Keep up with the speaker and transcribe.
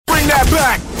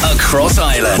back. Across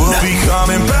Ireland. We'll be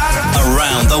coming back.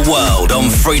 Around the world on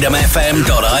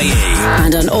freedomfm.ie.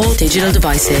 And on all digital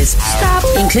devices,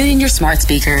 including your smart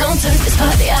speaker.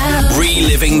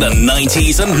 Reliving the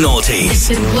 90s and noughties.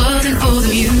 If it wasn't for the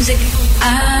music,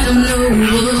 I don't know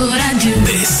what I'd do.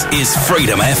 This is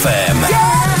Freedom FM.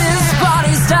 Get this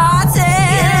party started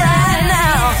right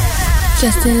now.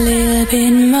 Just a little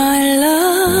bit more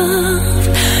love,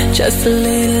 just a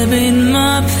little bit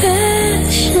more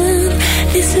passion.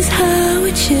 This is how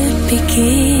it should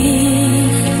begin.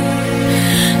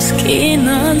 Skin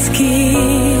on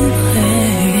skin.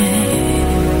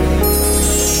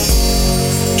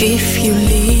 If you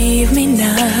leave me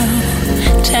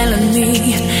now, telling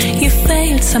me you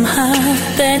failed somehow,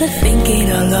 then I think it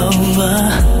all over.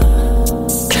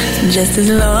 Just as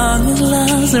long as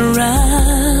love's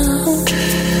around,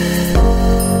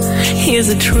 here's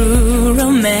a true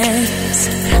romance.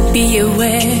 Be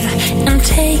aware and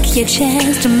take your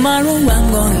chance. Tomorrow I'm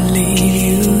gonna leave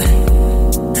you,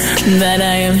 but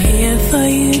I am here for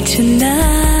you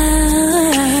tonight.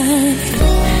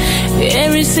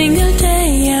 Every single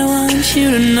day I want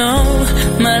you to know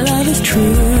my love is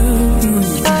true.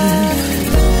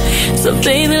 So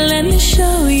baby, let me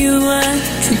show you what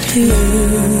to do.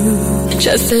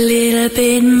 Just a little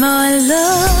bit more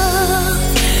love,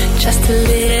 just a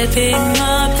little bit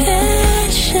more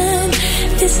passion.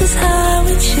 This is how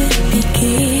it should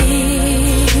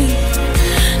begin.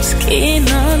 Skin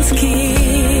on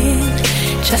skin,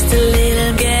 just a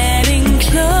little getting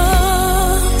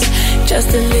close, just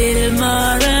a little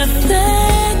more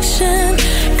affection,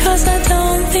 'cause I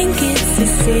don't think it's a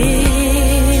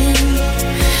sin.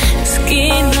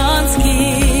 Skin on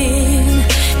skin,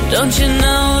 don't you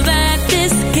know that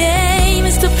this game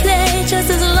is to play just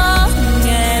as long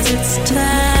as it's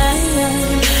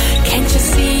time? Can't you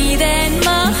see that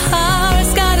my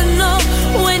heart's gotta know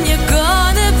when you're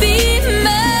gonna be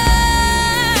mine?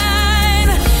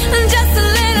 Just a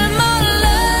little more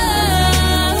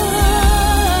love,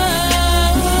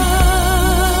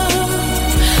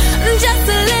 just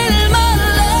a little more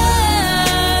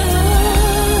love.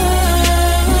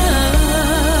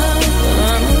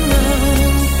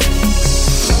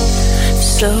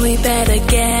 So we better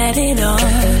get it on.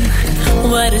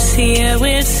 What is here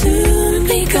will soon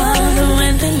be gone.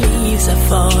 When the leaves are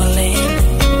falling,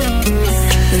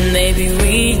 maybe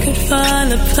we could fall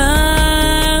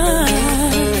apart.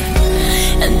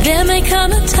 And there may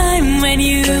come a time when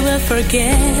you will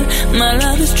forget my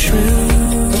love is true.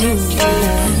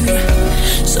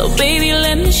 So baby,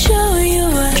 let me show you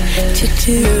what to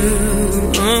do.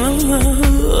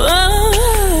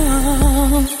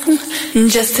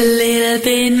 Just a little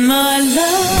bit more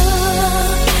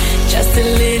love, just a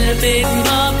little bit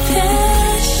more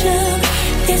passion.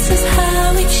 This is how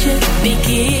it should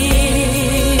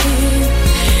begin.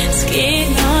 Skin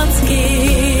on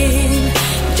skin,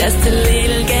 just a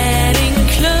little getting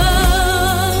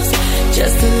close,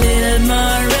 just a little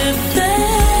more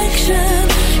affection,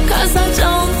 'cause I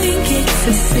don't think it's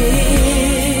a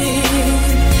sin.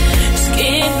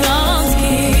 Skin on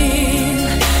skin,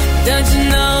 don't you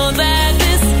know that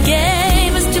this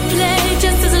game is to play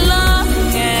just as long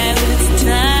as it's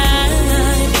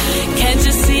time? Can't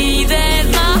you see that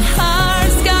my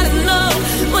heart's gotta know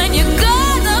when you're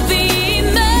gonna be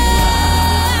mine?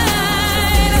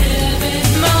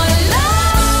 More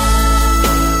love,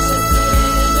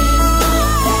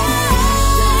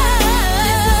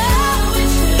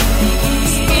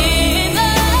 skin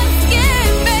on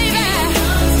skin, baby.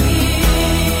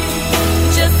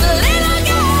 Just a little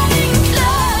getting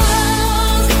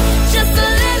close, just a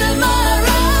little more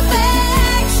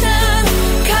affection,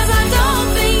 'cause I don't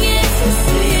think it's a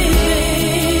sin.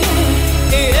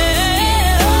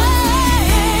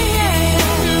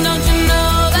 Don't you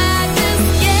know that this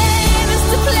game is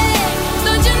to play?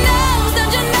 Don't you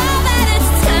know that it's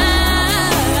time?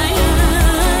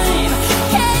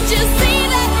 Can't you see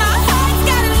that my heart's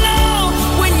gotta know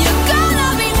when you're gonna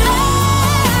be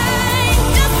mine?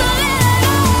 Just a little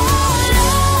love,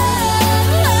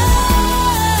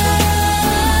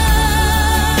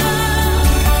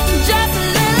 just a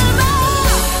little more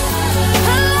love,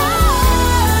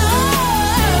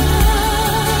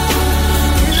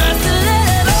 just a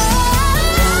little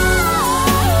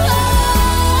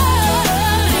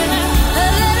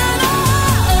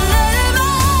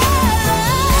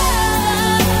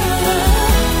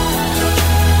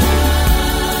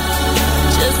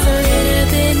just a little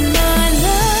bit more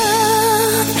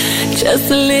love, just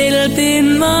a little bit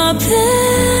more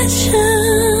passion.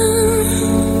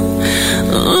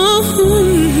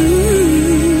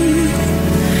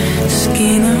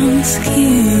 Skin on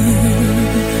skin.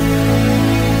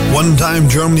 One-time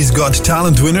Germany's Got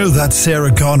Talent winner, that's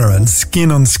Sarah Connor and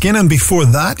Skin on Skin. And before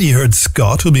that, you heard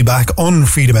Scott, who'll be back on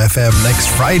Freedom FM next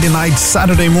Friday night,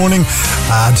 Saturday morning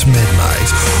at midnight.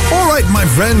 All right, my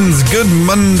friends, good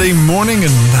Monday morning,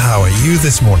 and how are you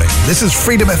this morning? This is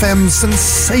Freedom FM's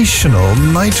sensational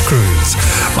night cruise.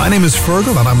 My name is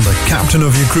Feargal, and I'm the captain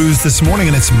of your cruise this morning,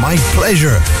 and it's my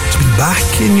pleasure to be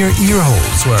back in your ear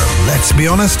holes where, let's be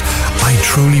honest, I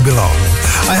truly belong.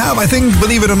 I think,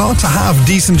 believe it or not, to have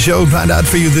decent show planned out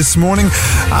for you this morning.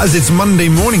 As it's Monday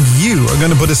morning, you are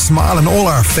going to put a smile on all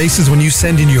our faces when you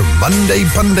send in your Monday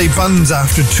puns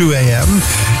after 2 a.m.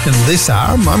 In this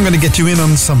hour, I'm going to get you in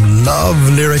on some love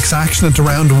lyrics action at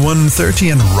around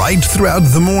 1:30, and right throughout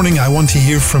the morning, I want to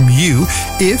hear from you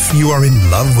if you are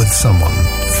in love with someone,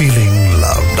 feeling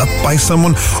loved up by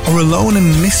someone, or alone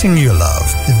and missing your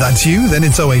love. If that's you, then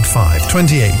it's 085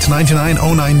 28 99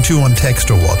 092 on text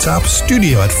or WhatsApp,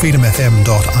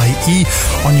 studio@freedomfm.ie,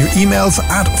 on your emails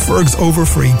at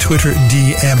FergsOverFree, Twitter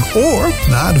DM, or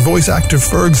at Voice Actor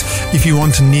Fergs if you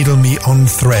want to needle me on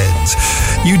Threads.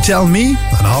 You tell me,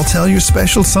 and I'll tell your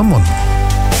special someone.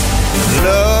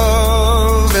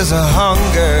 Love is a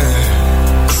hunger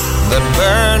that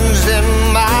burns in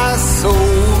my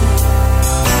soul,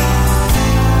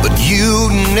 but you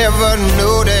never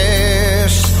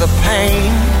notice the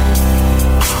pain.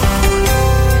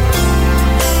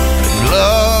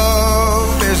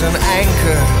 Love is an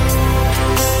anchor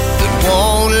that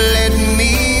won't let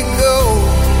me go.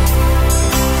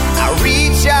 I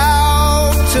reach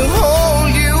out to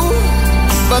hold you,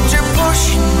 but you're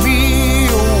pushing me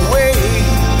away,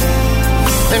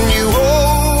 and you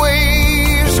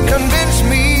always convince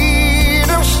me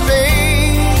to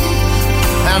stay,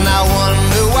 and I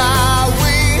wonder why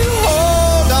we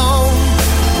hold on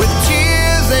with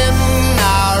tears in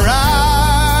our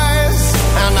eyes,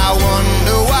 and I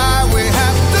wonder why we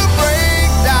have to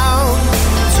break down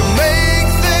to make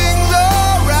things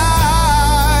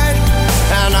alright,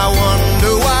 and I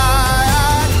wonder why I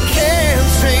can't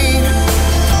seem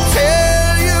to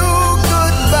tell you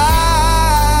goodbye.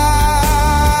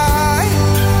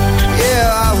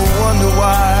 Yeah, I wonder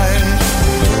why.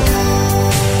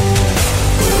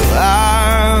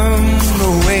 I'm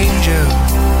no angel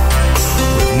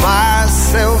with my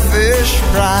selfish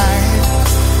pride,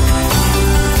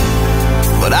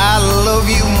 but I love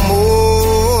you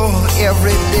more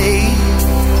every day.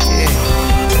 Yeah.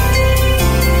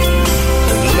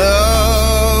 And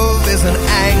love is an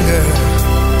anger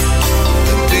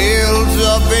that builds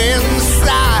up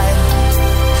inside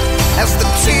as the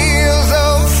tears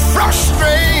of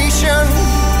frustration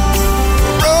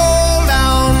roll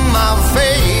down my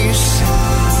face.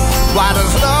 Why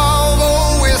does love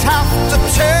always have to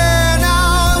turn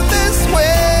out this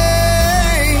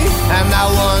way? And I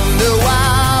wonder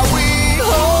why we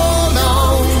hold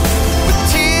on with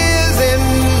tears in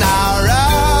our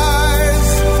eyes,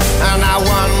 and I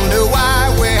wonder why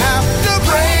we have to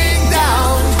break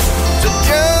down to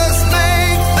just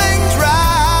make things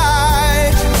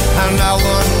right, and I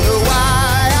wonder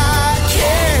why I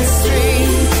can't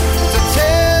seem to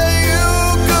tell you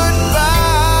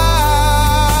goodbye.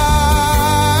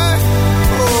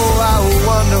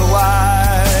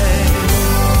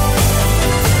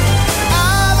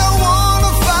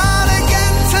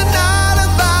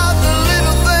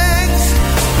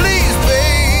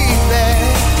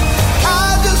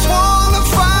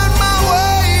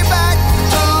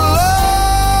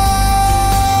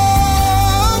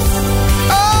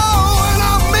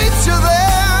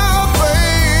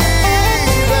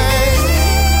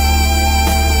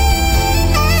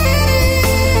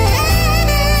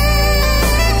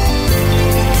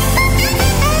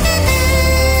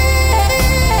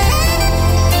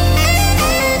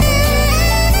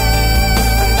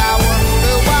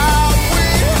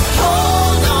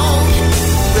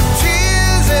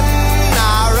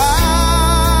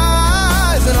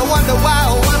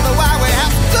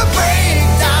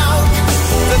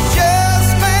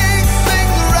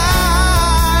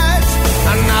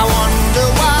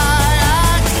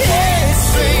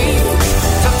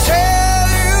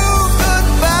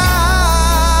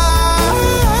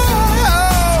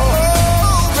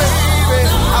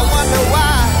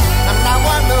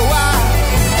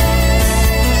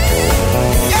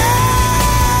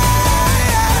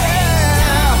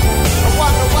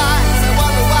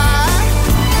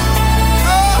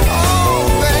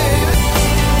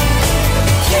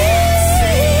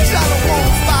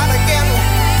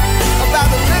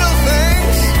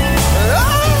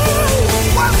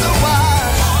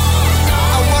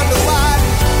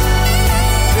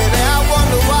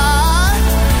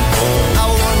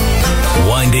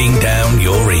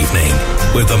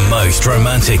 most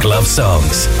romantic love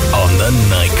songs on the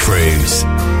Nightcruise.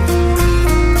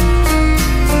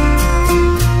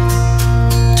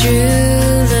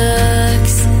 Drew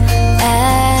looks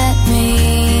at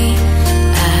me.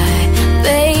 I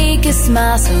fake a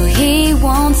smile so he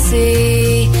won't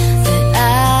see that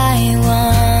I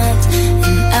want,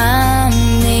 and I'm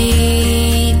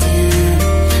needing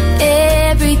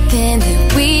everything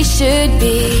that we should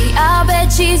be. I'll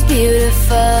bet she's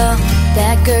beautiful,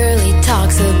 that girl he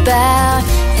talks about,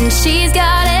 and she's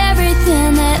got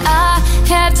everything that I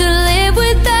have to live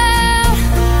without.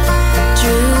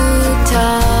 Drew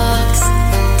talks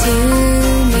to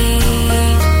me.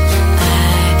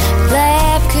 I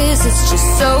laugh 'cause it's just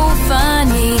so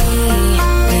funny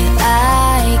that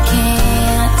I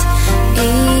can't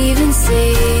even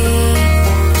see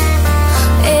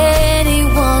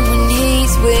anyone when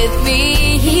he's with me.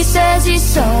 He says he's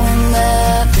so in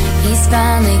love, he's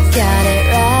finally got it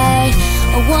right.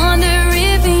 I wonder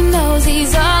if he knows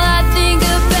he's all I think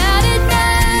about at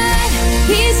night.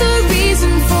 He's the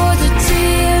reason for the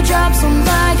teardrops on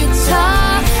my guitar,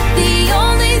 the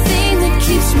only thing that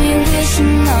keeps me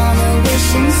wishing on a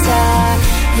wishing star.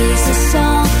 He's the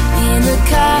song in the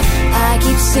car I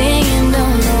keep singing,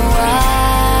 don't know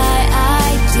why I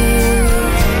do.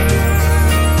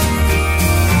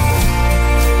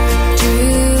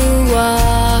 Drew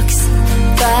walks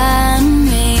by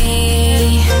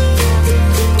me.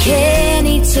 Can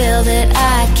he tell that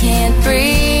I can't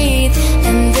breathe?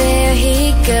 And there he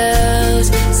goes,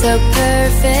 so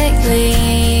perfectly.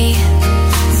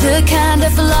 The kind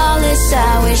of flawless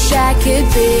I wish I could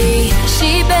be.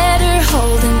 She better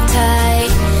hold him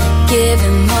tight, give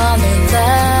him all the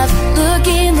love. Look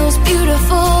in those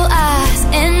beautiful eyes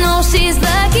and know she's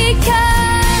lucky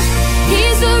 'cause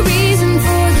he's the reason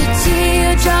for the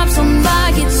teardrops on my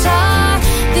guitar,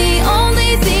 the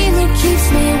only thing that keeps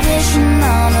me wishing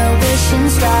on a wishing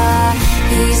star.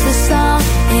 He's the song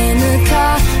in the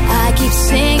car I keep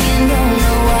singing, don't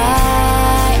know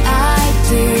why I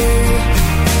do.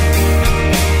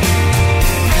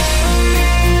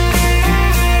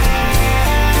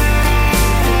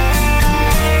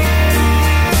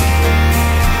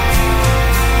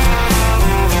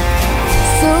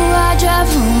 So I drive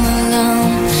home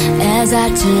alone as I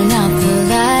turn out the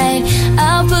light.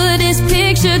 I'll put his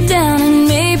picture down and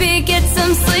maybe get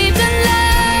some sleep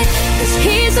tonight. 'Cause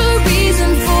he's the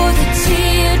reason for the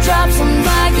teardrops on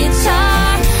my guitar,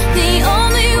 the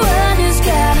only one who's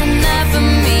got enough for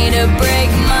me to break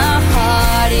my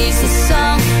heart. He's the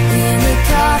song in the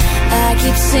car I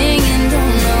keep singing,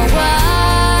 don't know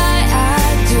why I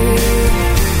do.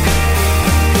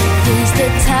 He's the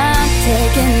time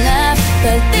taken up,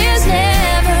 but there's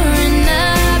never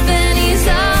enough, and he's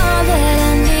all that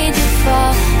I need to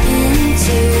fall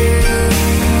into.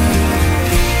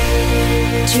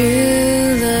 Drew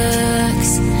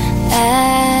looks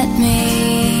at me.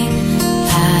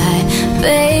 I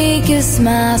fake a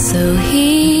smile so he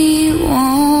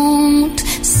won't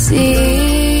see.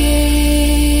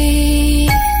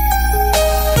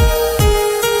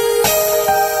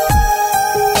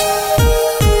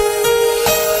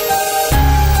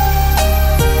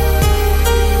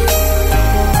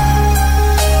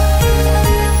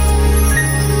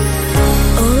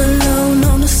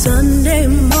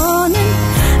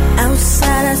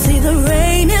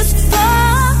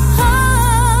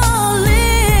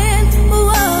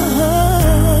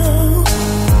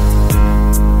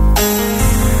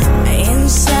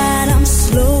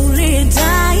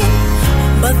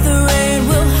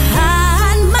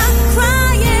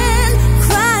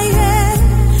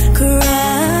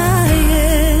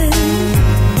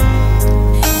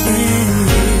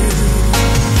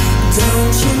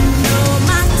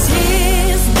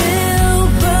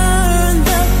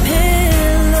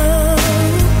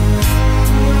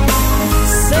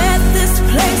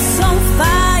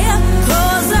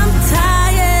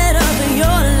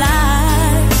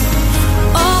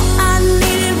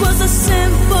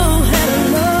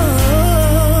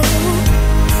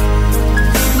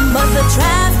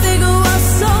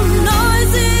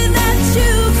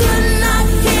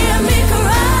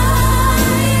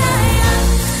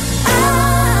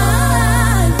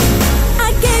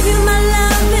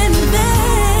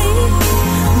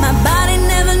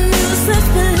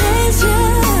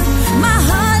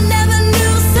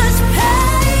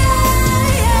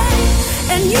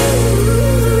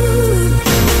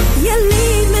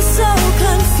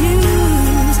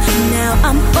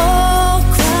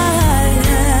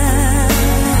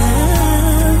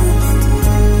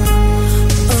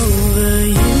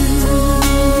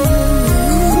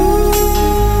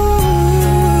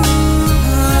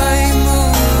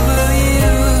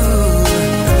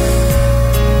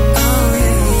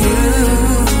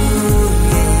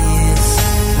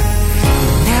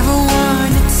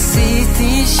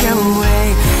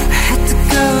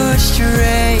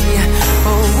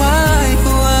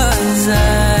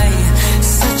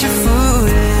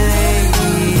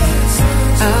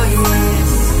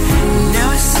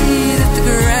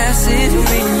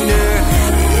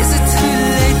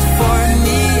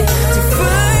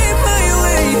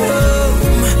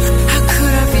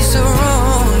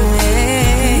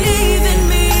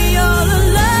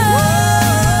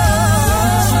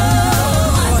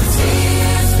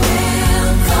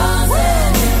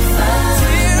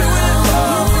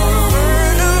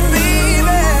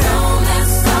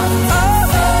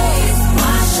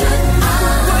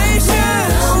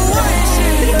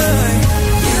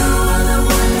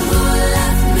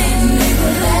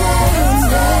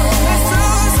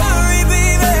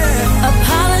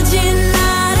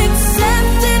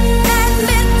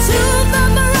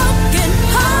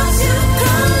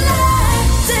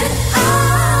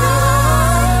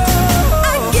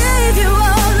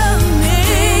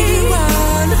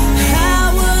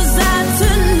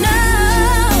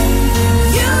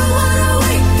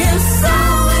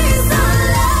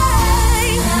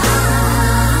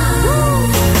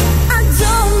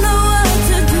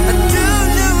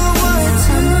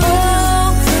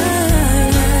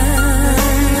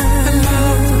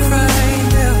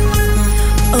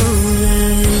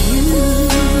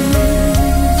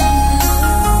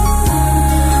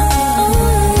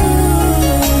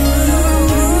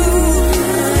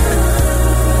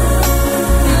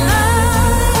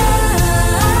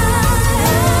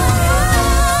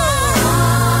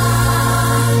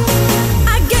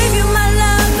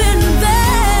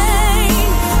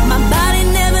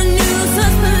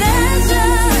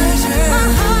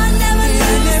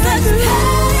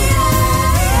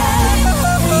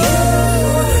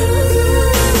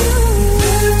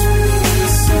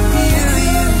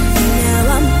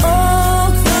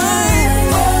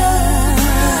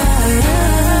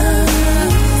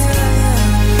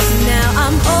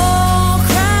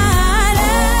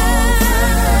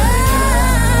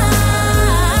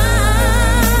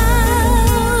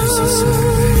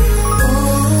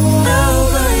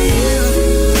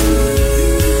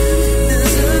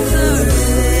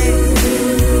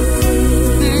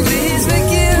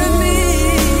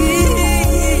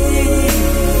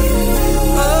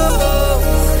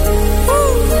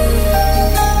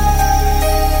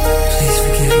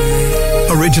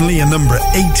 Originally a number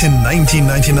 8 in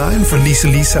 1999 for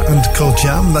Lisa and Cult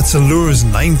Jam. That's Allure's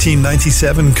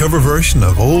 1997 cover version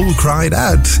of Old Cried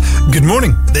Out. Good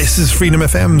morning. This is Freedom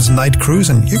FM's Night Cruise,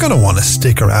 and you're going to want to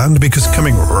stick around because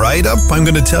coming right up, I'm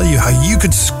going to tell you how you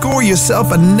could score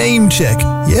yourself a name check.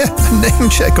 Yeah, a name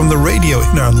check on the radio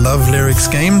in our Love Lyrics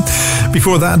game.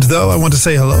 Before that, though, I want to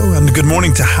say hello and good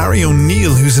morning to Harry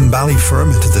O'Neill, who's in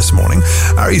Ballyfermot this morning.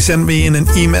 Harry sent me in an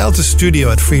email to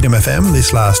studio@freedomfm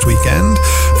this last weekend.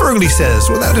 Feargal says,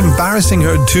 without embarrassing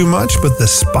her too much, but the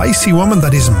spicy woman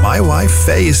that is my wife,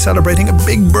 Faye, is celebrating a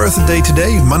big birthday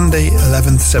today, Monday,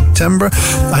 11th September.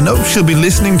 I know she'll be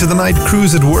listening to the Night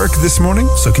Cruise at work this morning,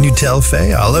 so can you tell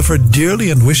Faye I love her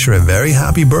dearly and wish her a very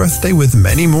happy birthday with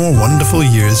many more wonderful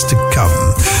years to come.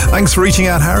 Thanks for reaching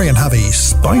out, Harry, and have a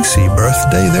spicy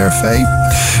birthday there, Faye.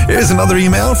 Here's another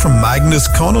email from Magnus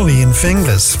Connolly in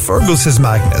Finglas. Feargal says,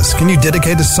 Magnus, can you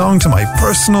dedicate a song to my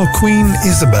personal queen,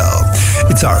 Isabel?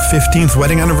 It's our 15th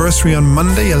wedding anniversary on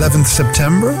Monday, 11th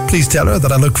September. Please tell her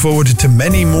that I look forward to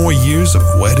many more years of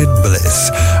wedded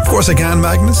bliss. Of course I can,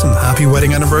 Magnus, and happy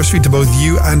wedding anniversary to both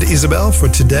you and Isabel for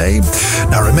today.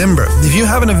 Now remember, if you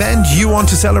have an event you want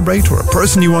to celebrate or a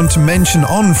person you want to mention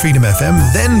on Freedom FM,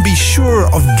 then be sure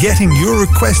of getting your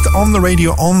request on the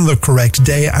radio on the correct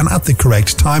day and at the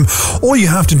correct time. All you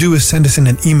have to do is send us in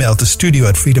an email to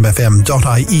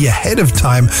studio@freedomfm.ie ahead of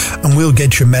time, and we'll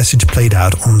get your message played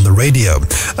out on the radio.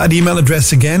 That email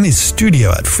address again is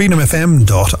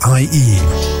studio@freedomfm.ie.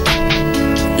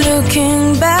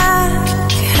 Looking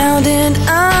back, how did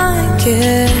I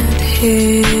get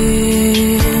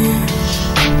here?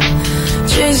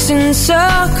 Chasing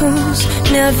circles,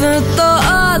 never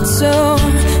thought so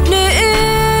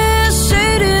near,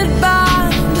 shaded by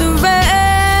the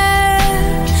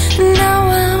red. Now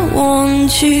I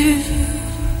want you.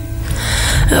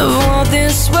 I've walked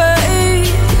this way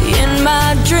in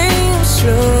my dreams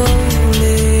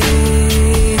slowly.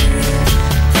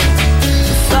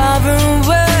 Far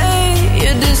away,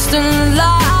 your distant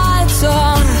lights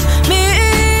on me.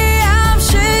 I'm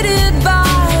shaded by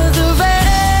the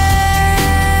rain.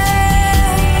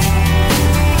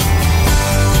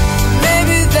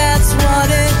 Maybe that's what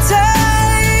it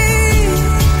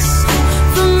takes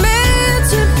for me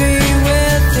to be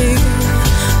with you.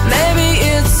 Maybe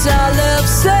it's all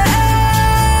upset.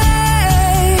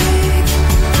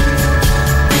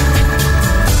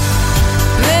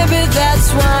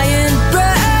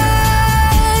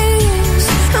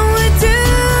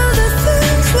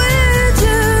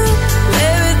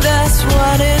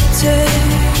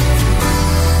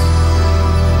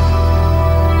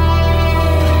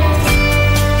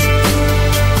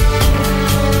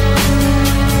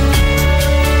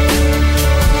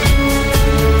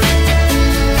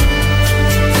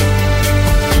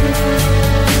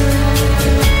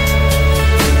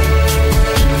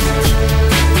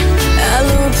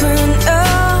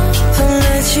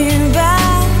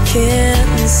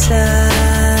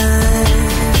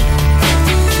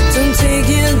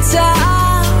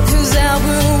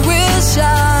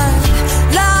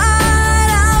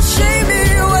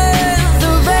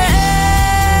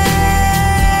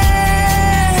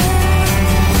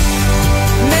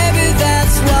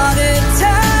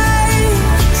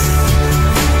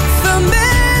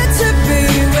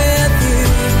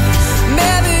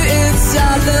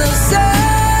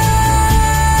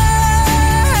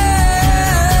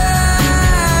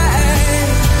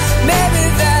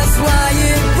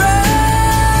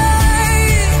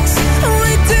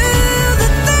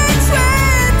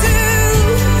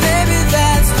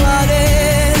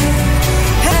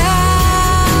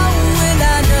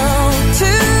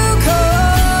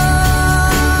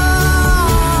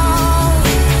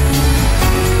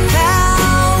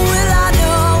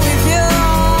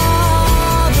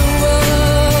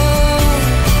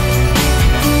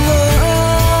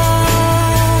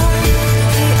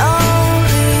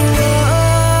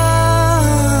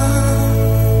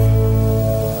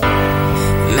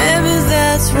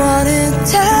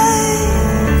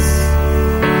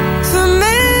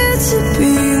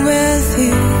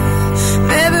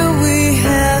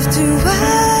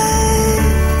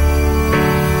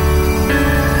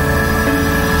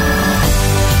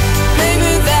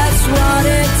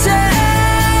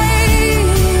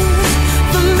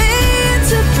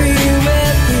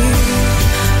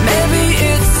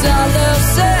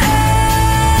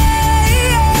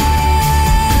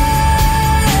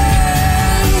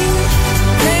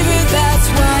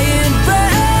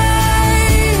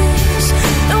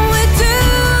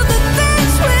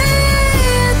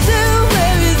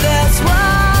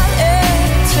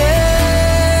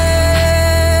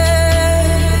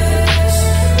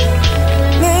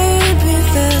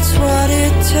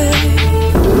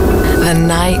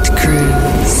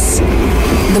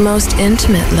 most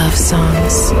intimate love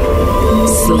songs,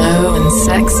 slow and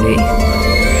sexy.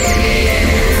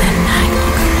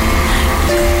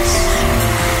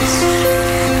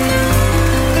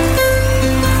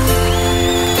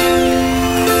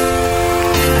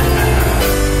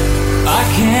 I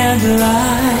can't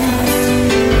lie,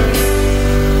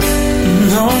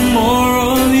 no more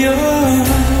of your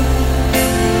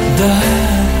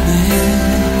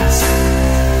darkness.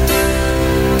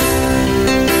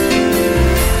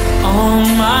 All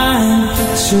my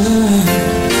pictures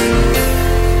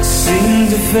seem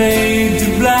to fade to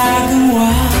black and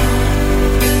white.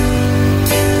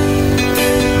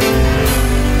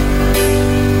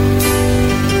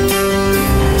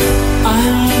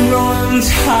 I'm growing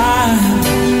tired,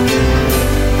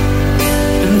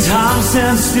 and time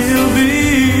stands still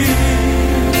before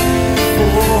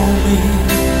me.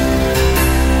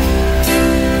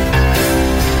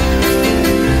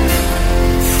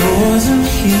 Frozen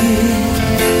here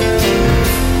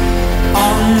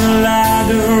on the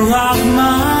ladder of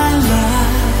my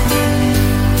life.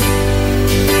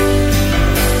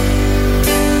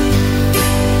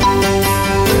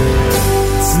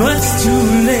 It's much too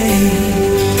late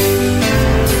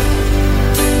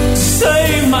to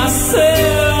save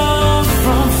myself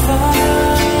from falling.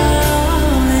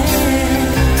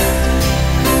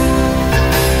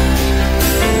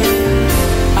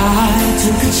 I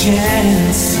took a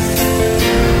chance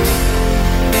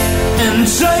and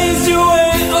chased you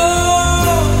away all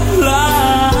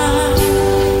life.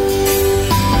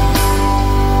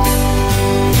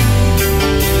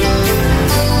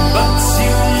 But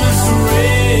you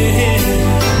misread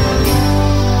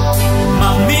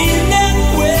my meaning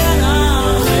when I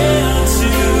meant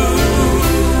to.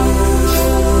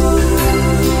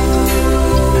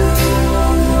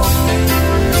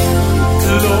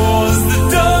 Close the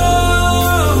door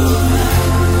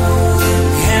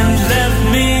and left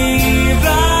me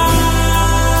blind.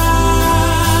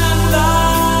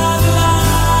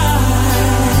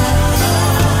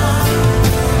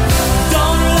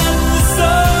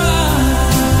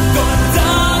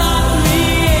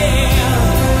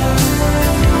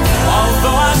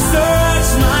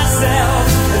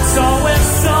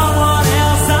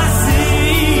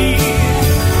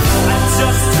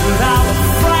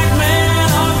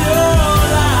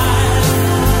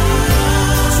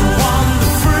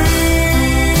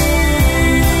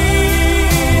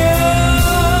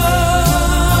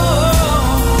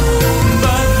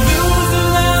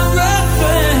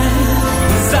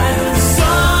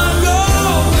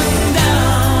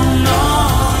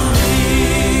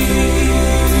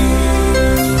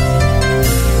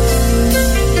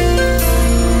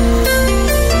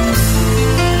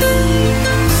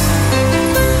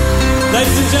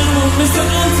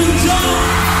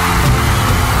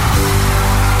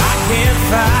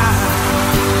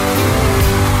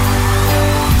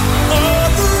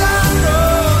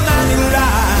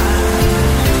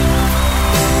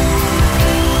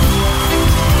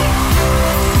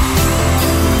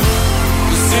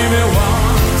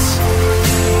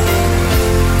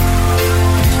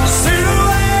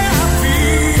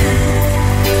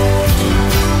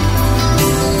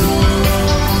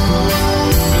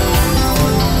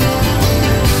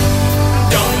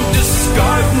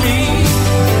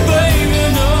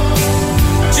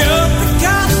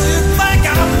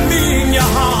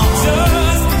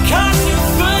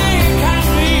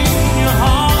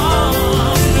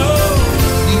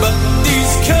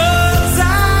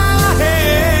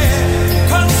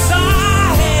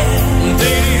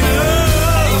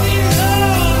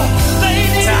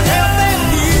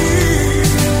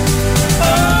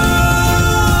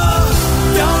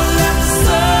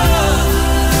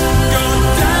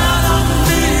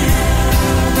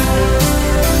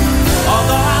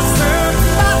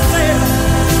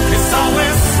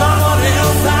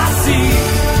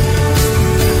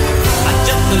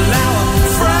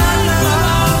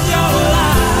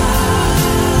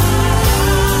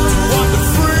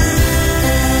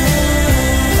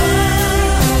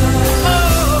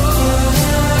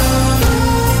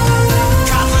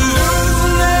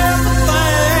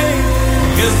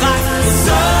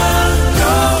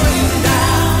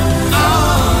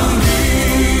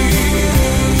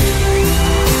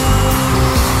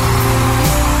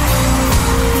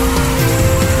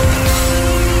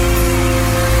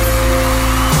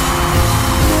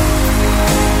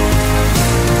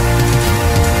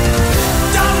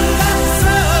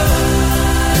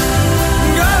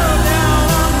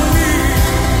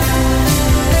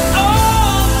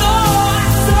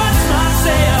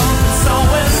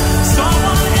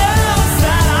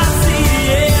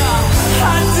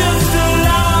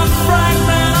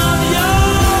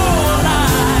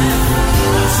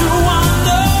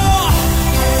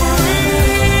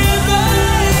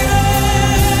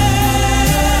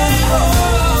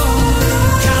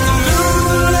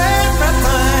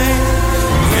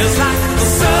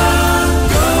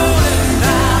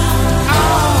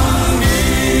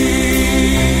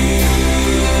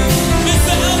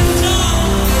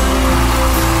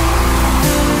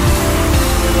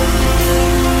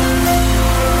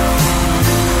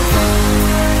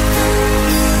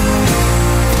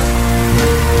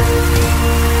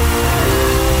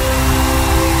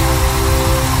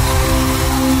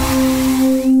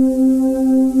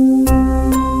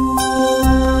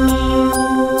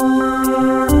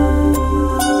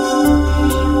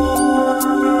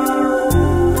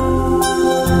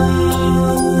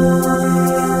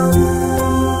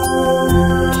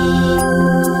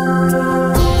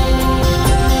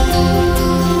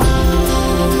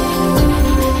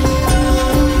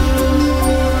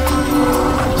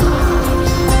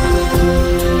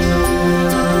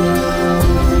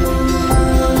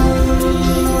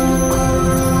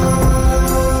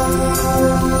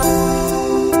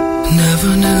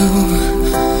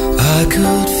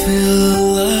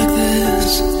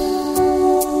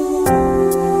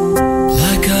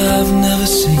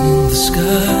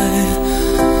 sky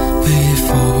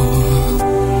before.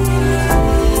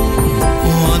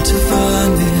 Want to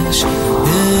vanish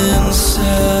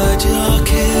inside your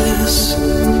kiss.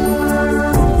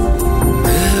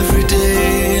 Every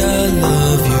day I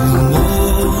love you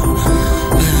more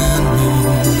and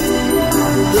more.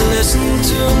 Listen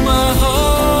to my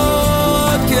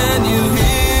heart, can you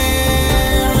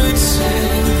hear it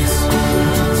sing?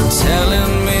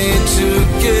 Telling me to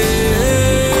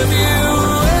give you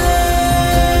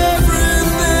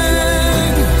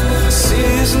everything.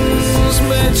 Seasons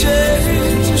may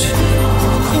change,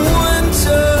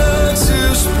 winter to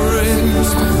spring,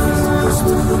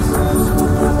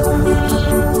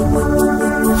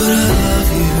 but I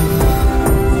love you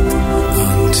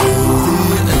until the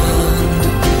end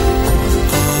of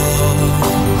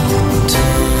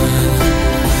time.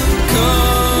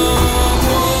 Come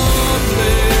walk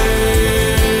me,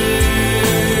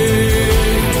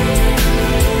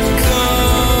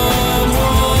 come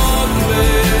walk me.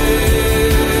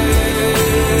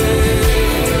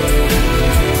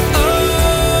 I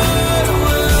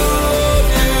will love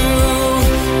you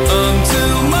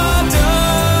until my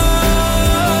dying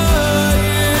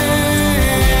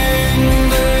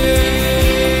day.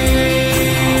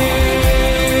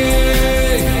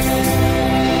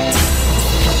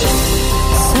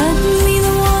 Suddenly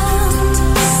the world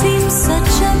seems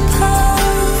such a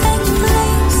perfect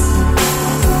place.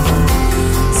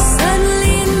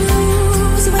 Suddenly it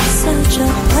moves with such a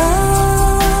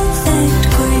perfect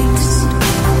grace.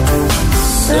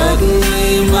 Suddenly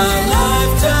my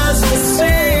life doesn't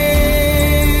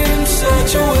seem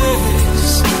such a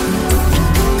waste.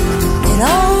 It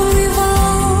all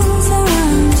revolves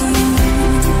around you.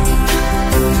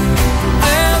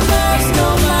 And there's no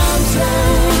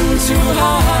mountain too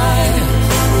high,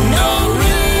 no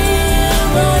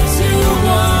river too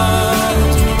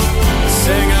wide.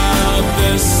 Sing out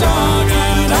this song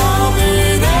and I'll be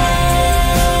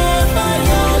there by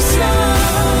your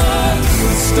side.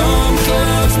 Storm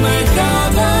clouds may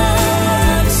gather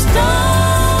and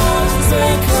stars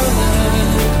may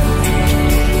collide,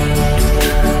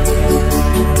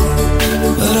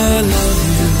 but I love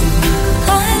you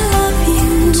I love you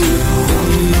till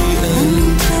the end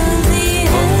until the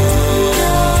end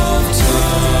of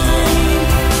time.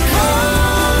 Come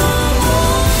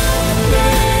walk me,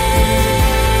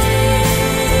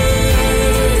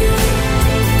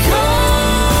 come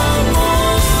walk me. I will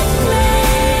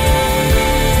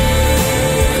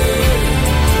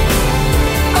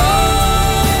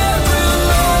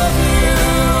love you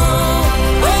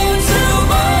until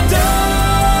my dying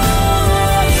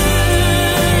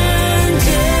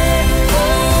day.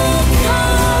 Oh, come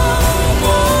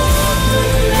walk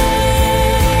me,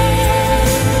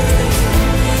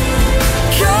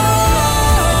 come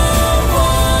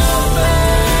walk me.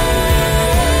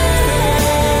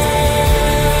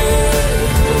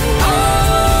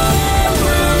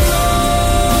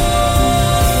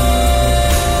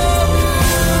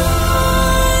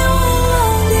 I will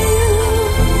love you.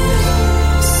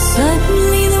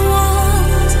 Suddenly the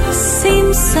world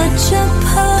seems such a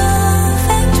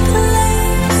perfect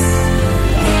place.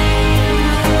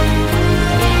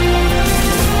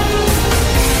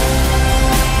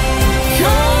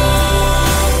 come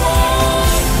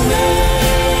walk me,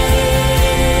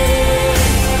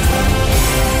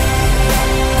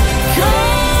 come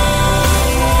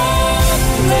walk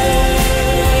me.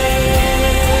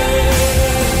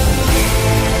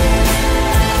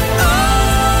 I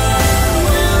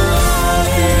will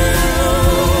love you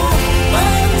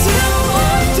until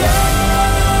my dying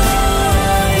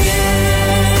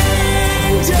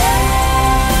day.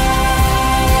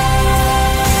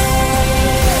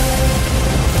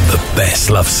 The best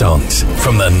love songs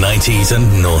from the 90s and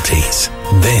noughties.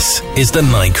 This is the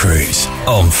Nightcruise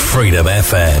on Freedom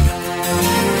FM.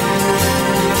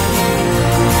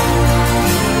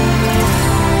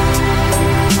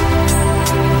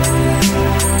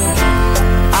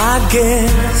 I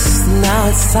guess now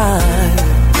it's time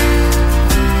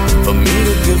for me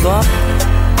to give up.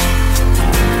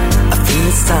 I feel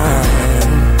it's time.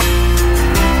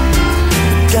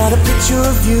 Got a picture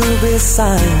of you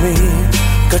beside me.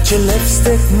 Got your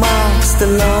lipstick mark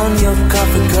still on your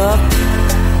coffee cup.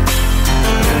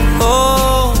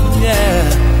 Oh yeah.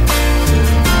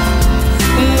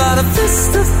 Got a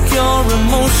fist of pure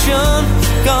emotion.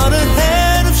 Got a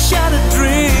head of shattered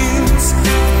dreams.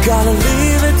 Gotta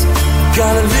leave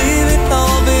it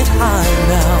all behind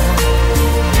now.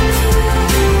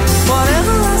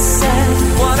 Whatever I said,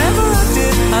 whatever I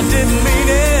did, I didn't mean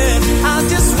it. I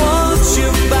just want you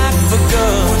back for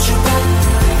good. Want you back,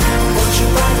 want you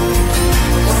back,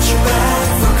 want you back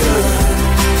for good.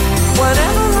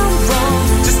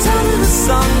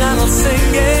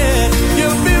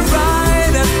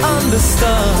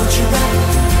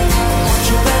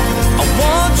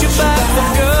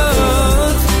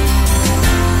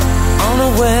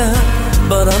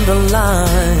 but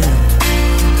underlined.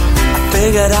 I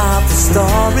figured out the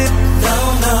story. No,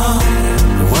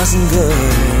 it wasn't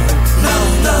good.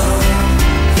 No.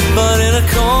 But in a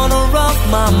corner of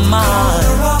my mind,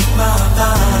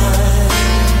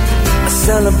 I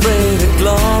celebrated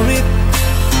glory.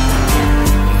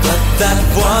 But that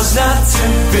was not to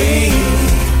be.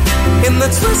 In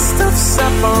the twist of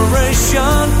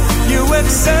separation, you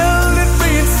excelled at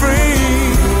being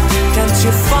free. Can't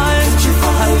you find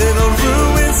a little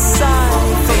room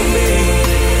inside for me?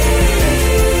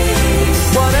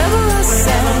 Whatever I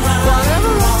said,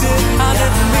 whatever I did, I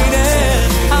didn't mean it.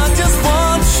 I just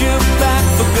want you back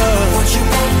for good.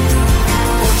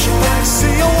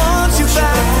 See, I want you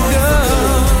back for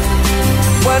good.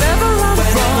 Whatever I'm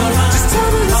wrong, just tell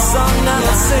me the song and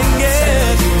I'll sing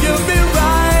it. You'll be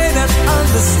right and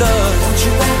understood.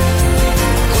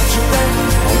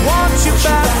 I want you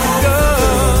back for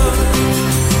good.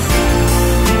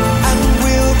 And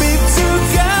we'll be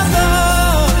together.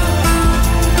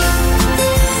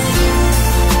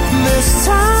 This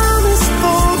time is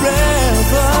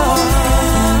forever.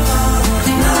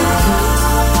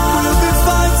 We'll be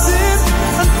fighting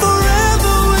and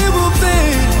forever we will be.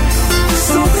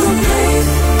 So complete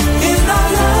in our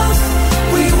love,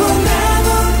 we will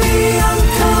never be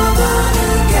uncovered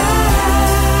again.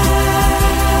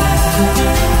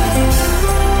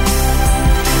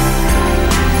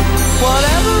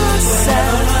 Whatever I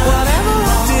said, whatever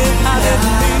I did, I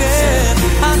didn't mean it.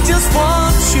 I just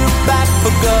want you back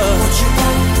for good.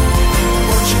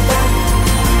 Want you back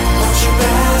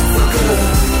for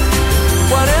good.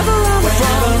 Whatever I'm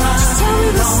wrong, just tell me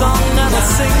the song and I'll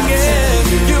sing it.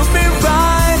 You'll be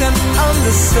right and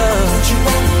understood.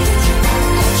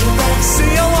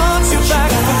 See, I want you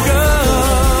back for good.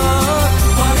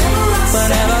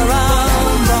 Whenever I'm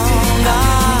wrong,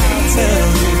 I'll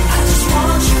tell you. I just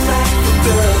want you back for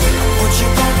good. Want you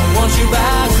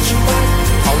back.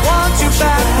 I want you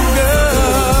back for good.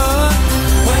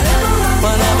 Whenever I'm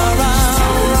wrong, I'll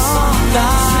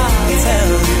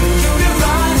tell you.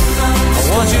 I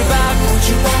want you back.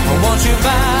 I want you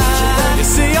back. You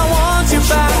see, I want you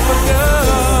back for good.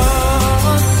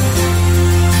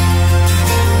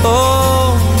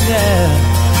 Oh, yeah.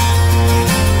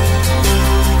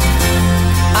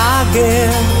 I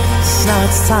guess now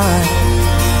it's time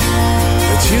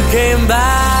that you came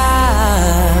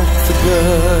back for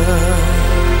good.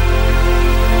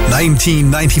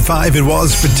 1995 it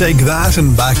was for Take That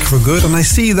and Back for Good, and I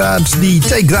see that the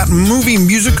Take That movie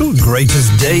musical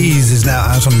Greatest Days is now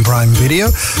out on Prime Video,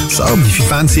 so if you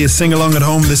fancy a sing-along at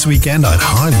home this weekend, I'd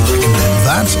highly recommend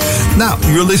that. Now,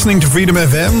 you're listening to Freedom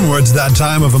FM, where it's that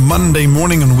time of a Monday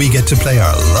morning and we get to play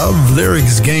our Love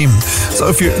Lyrics game. So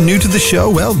if you're new to the show,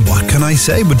 well, what can I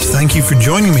say but thank you for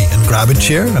joining me, and grab a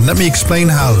chair and let me explain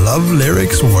how Love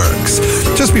Lyrics works.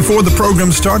 Just before the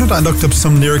program started, I looked up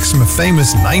some lyrics from a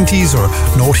famous 90s or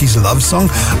noughties love song.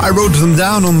 I wrote them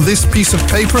down on this piece of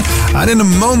paper, and in a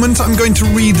moment I'm going to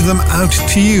read them out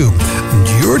to you.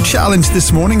 And your challenge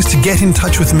this morning is to get in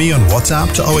touch with me on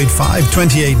WhatsApp to 085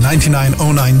 28 99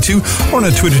 092 or on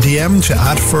a Twitter DM to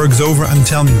 @FergsOver and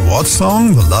tell me what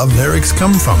song the love lyrics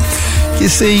come from. You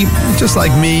see, just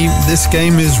like me, this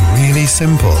game is really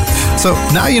simple. So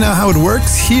now you know how it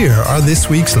works. Here are this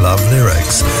week's love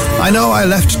lyrics. I know I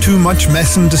left too much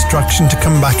mess and destruction to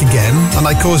come back again, and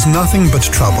I caused nothing but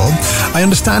trouble. I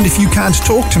understand if you can't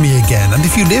talk to me again, and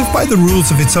if you live by the rules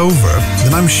of it's over,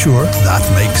 then I'm sure that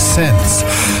makes sense.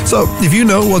 So if you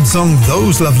know what song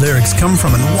those love lyrics come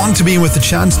from and want to be in with the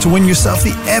chance to win yourself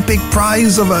the epic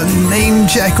prize of a name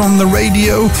check on the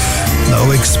radio,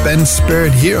 no expense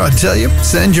spared here, I tell you.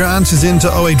 Send your answers in to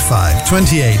 085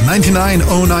 28 99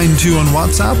 092 on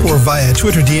WhatsApp or via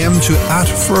Twitter DM to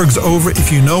 @FergsOver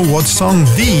if you know what song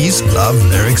these love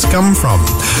lyrics come from.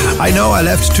 I know I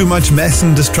left too much mess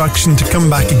and destruction to come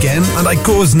back again, and I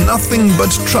caused nothing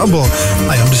but trouble.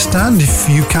 I understand if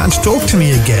you can't talk to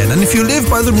me again, and if you live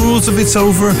by the rules of it's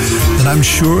over, then I'm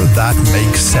sure that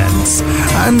makes sense.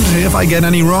 And if I get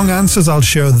any wrong answers, I'll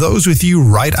share those with you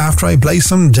right after I play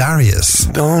some Darius.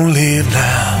 Don't leave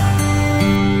now,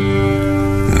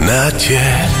 not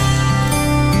yet.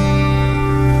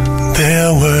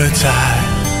 There were words I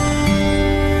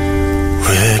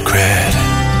regret,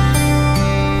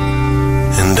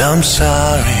 and I'm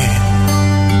sorry.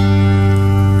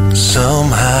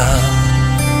 Somehow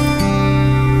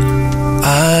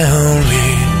I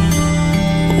only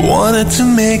wanted to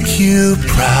make you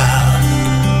proud.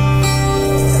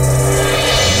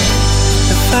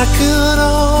 If I could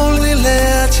only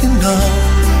let you know,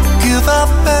 give up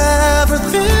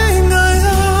everything I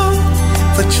own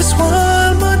for just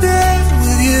one more day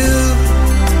with you.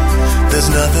 There's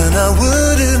nothing I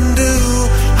wouldn't do.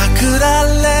 How could I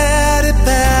let it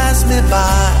pass me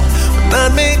by when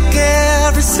I'd make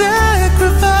every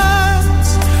sacrifice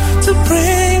to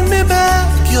bring me back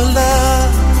your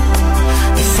love?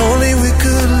 If only we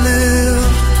could live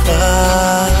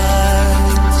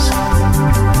twice.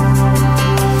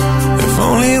 If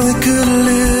only we could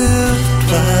live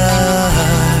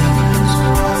twice.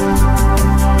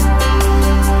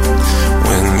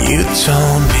 When you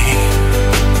told me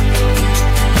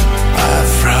I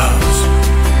froze,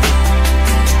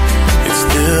 it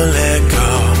still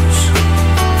echoes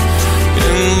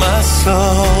in my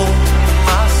soul.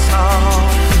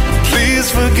 Please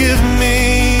forgive me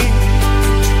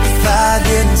if I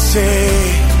didn't say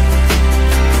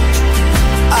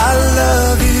I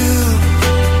love you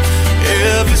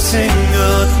every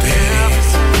single day.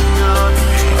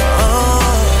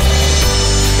 Oh,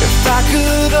 if I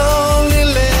could only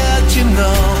let you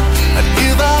know I'd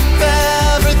give up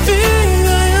everything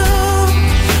I own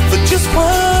for just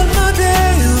one more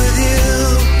day with you.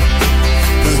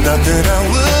 There's nothing I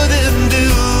wouldn't do.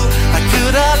 How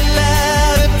could I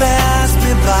let it pass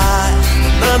me by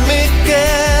and not make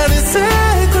any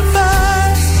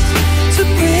sacrifice to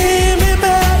bring me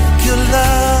back your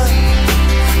love?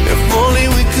 If only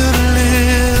we could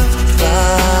live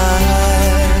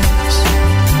twice.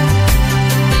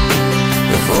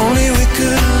 If only we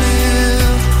could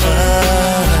live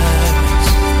twice.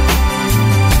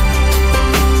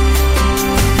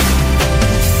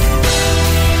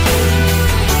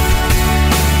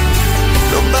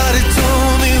 Nobody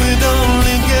told me we'd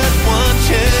only get one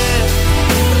chance.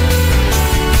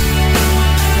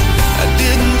 I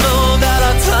didn't know that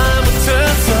our time would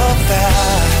turn so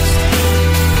fast.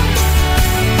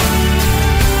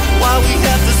 Why we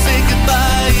have to say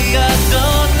goodbye, I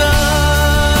don't understand.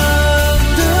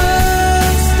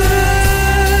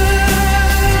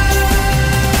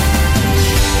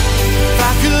 If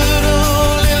I could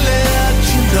only let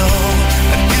you know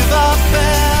I'd give up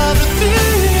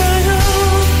everything I know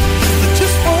for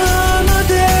just one more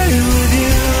day with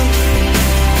you.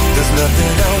 There's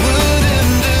nothing I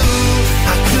wouldn't do.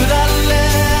 How could I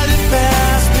let it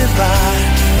pass me by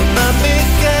when I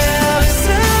make every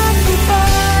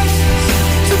sacrifice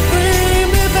to bring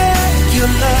me back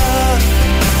your love?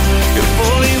 If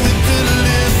only we could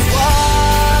live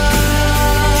twice.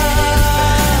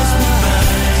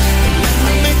 I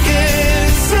make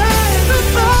any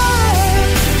sacrifice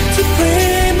to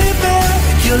bring me back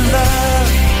your love.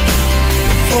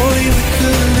 If only we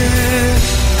could live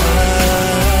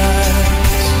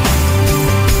twice.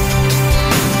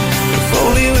 If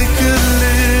only we could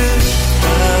live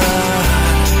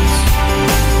twice.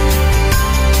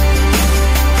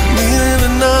 We live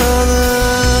another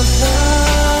life.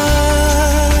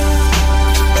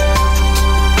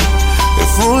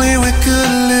 If only we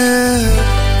could live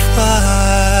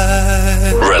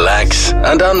twice. Relax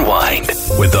and unwind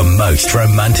with the most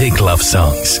romantic love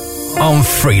songs on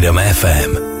Freedom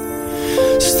FM.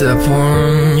 Step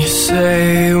one, you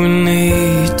say we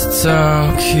need to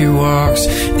talk. He walks,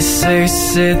 you say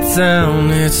sit down,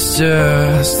 it's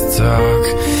just talk.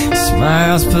 He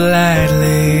smiles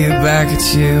politely back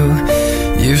at you.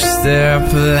 You stare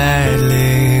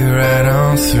politely right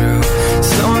on through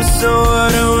some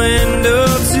sort of window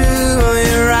to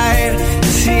your right.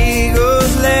 As he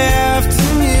goes left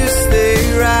and you stay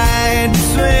right.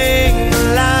 Between the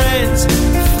lines,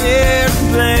 fear and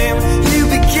blame, you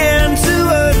begin to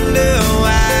wonder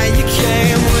why you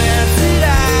came. Where did I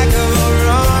go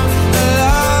wrong? I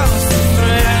lost a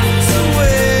friend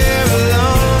somewhere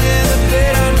along in the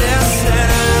bitterness,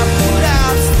 and I put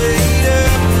out, stayed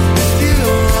up with you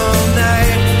all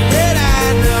night. Had I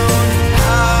known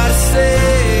how to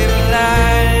save a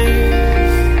life.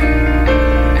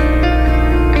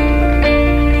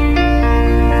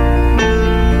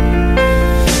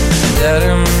 Let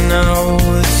him know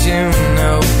that you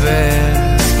know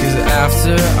best, 'cause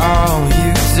after all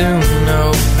you do know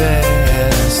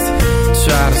best.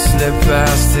 Try to slip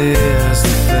past his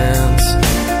defense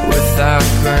without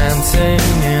granting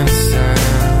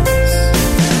innocence.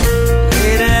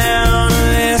 Lay down a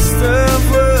list of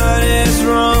what is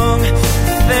wrong,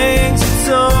 the things you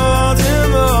told him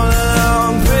all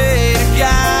along. Pray to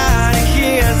God he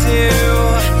hears you,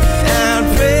 and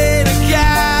pray to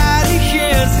God he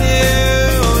hears you.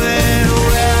 Then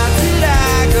where did I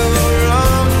go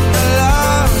wrong? I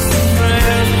lost a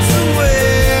friend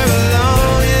somewhere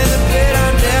alone in the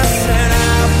bitterness, and I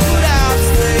put out,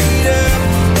 stayed up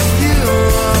with you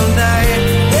all night.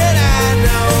 And I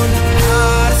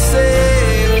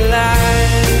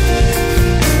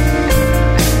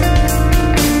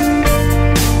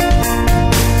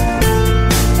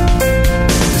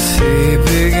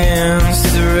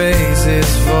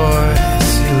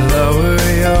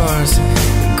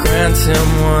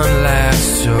him one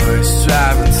last choice.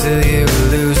 Drive until you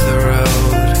lose the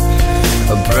road,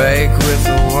 a break with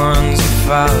the ones you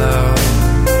follow.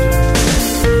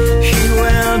 He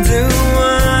will do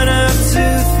one of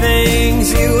two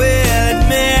things. He will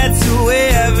admit to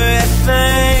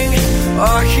everything,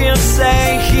 or he'll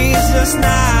say he's just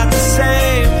not the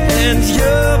same, and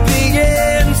you'll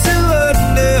begin to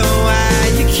wonder why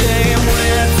you came.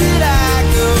 Where did I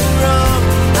go wrong?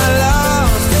 I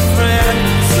lost a friend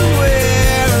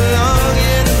somewhere along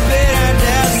in the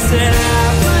bitterness, and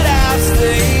I've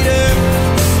stayed up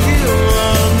with you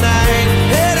all night,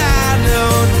 and I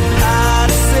know how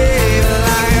to save a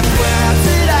life. Where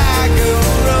did I go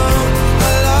wrong?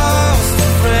 I lost a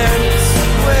friend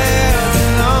somewhere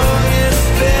along in the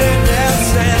bitterness,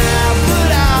 and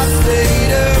I've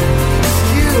stayed up with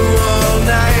you all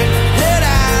night, and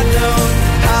I know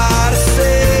how to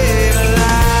save a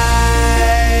life.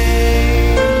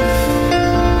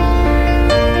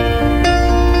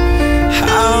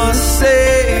 How to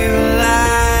save a life.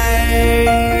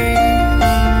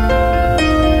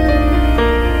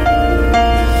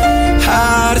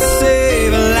 How to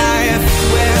save a life.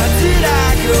 Where did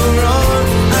I go wrong?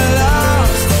 I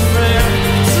lost a friend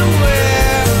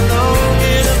somewhere along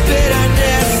in the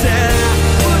bitterness,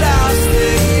 and I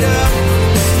stayed up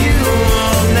with you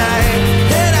all night,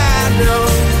 and I know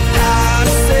how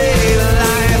to save a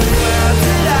life. Where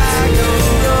did I go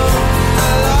wrong?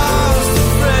 I lost a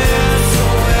friend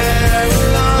somewhere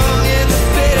along in the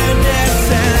bitterness,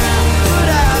 and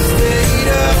I stayed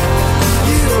up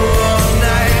with you all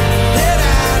night, and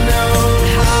I know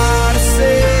how to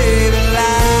save a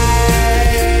life.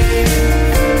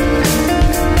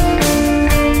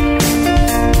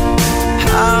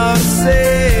 How to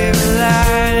save a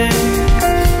life.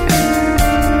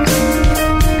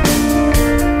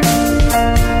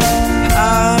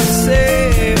 How to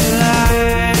save a life.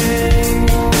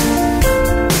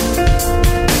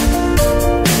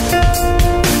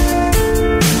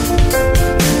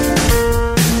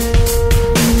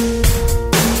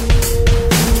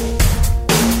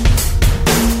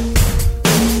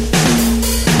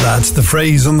 That's the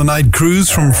phrase on the Night Cruise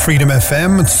from Freedom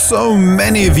FM. And so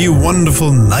many of you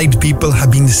wonderful night people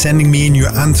have been sending me in your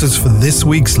answers for this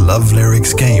week's Love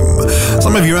Lyrics game.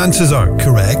 Some of your answers are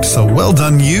correct, so well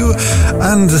done you.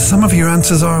 And some of your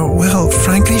answers are, well,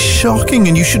 frankly shocking,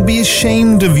 and you should be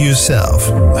ashamed of yourself.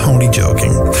 Only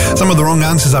joking. Some of the wrong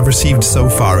answers I've received so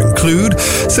far include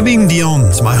Celine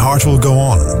Dion's My Heart Will Go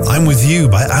On, I'm With You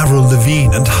by Avril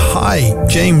Lavigne, and Hi,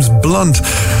 James Blunt.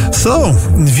 So,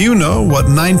 if you know what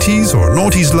 90s or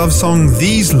noughties love song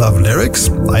these love lyrics,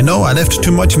 I know I left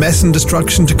too much mess and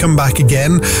destruction to come back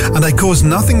again, and I caused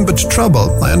nothing but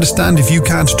trouble. I understand if you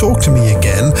can't talk to me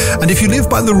again, and if you live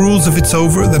by the rules of It's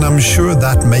Over, then I'm sure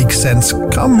that makes sense.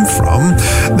 Come from.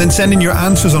 Then send in your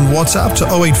answers on WhatsApp to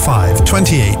 085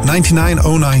 28 99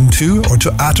 092 or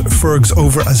to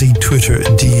 @FergsOver as a Twitter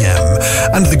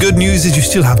DM. And the good news is you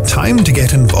still have time to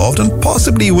get involved and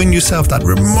possibly win yourself that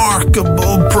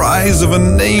remarkable prize of a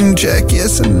name check.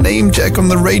 Yes, a name check on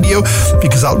the radio,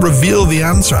 because I'll reveal the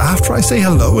answer after I say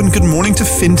hello and good morning to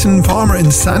Finton Palmer in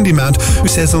Sandymount, who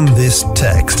says on this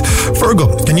text,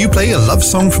 Feargal, can you play a love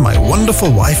song for my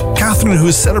wonderful wife, Catherine, who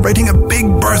is celebrating a big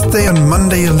birthday on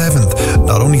Monday 11th.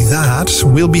 Not only that,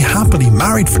 we'll be happily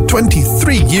married for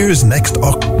 23 years next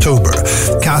October.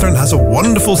 Catherine has a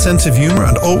wonderful sense of humor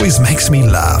and always makes me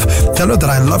laugh. Tell her that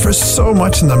I love her so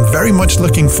much and I'm very much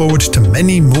looking forward to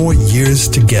many more years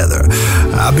together.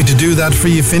 Happy to do that for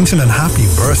you, Finton, and happy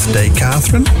birthday,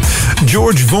 Catherine.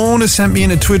 George Vaughan has sent me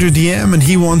in a Twitter DM, and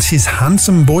he wants his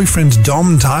handsome boyfriend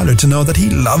Dom Tyler to know that he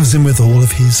loves him with all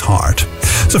of his heart.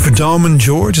 So for Dom and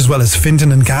George, as well as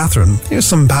Finton and Catherine, here's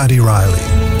some Paddy Riley.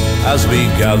 As we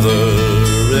gather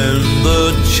in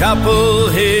the chapel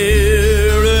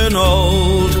here in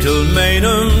old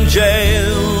Kilmainham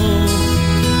jail,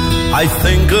 I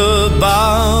think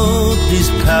about these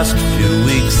past few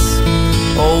weeks.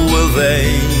 Oh, will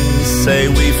they say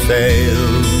we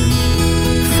failed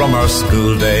from our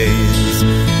school days?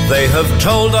 They have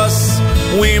told us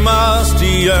we must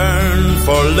yearn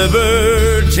for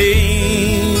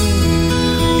liberty.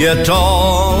 Yet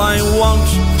all I want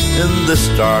in this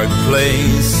dark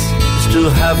place is to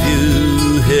have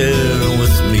you here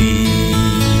with me.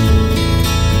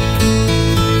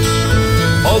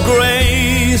 Oh,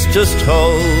 Grace, just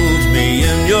hold me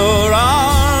in your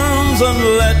arms and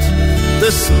let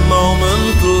this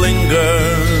moment linger.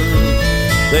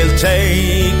 They'll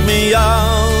take me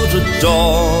out at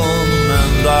dawn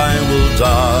and I will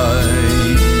die.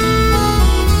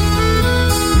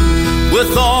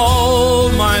 With all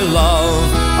my love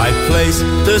I place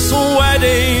this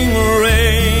wedding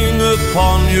ring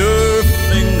upon your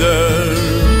finger.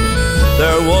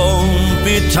 There won't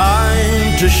be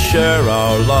time to share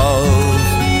our love,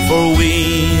 for we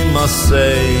must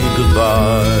say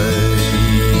goodbye.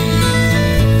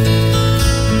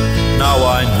 Now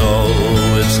I know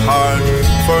it's hard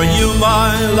for you,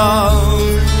 my love,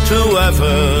 to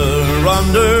ever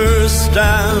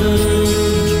understand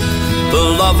the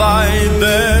love I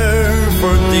bear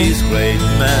for these great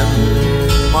men,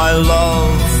 my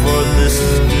love for this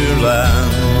new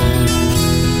land.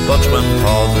 But when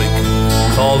Padraig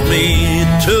called me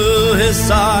to his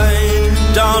side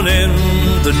down in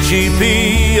the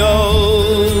GPO,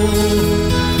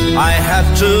 I had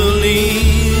to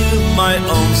leave my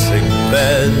own sick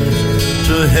bed.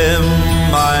 To him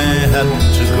I had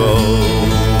to go.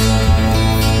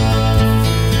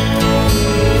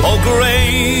 Oh,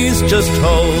 Grace, just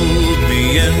hold me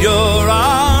in your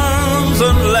arms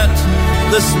and let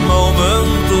this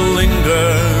moment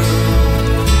linger.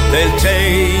 They'll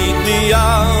take me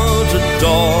out at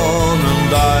dawn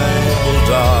and I will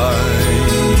die.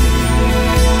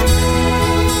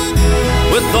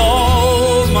 With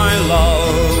all my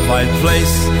love I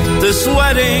place this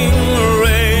wedding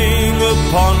ring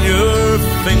upon your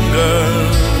finger.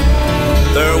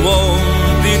 There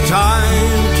won't be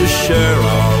time to share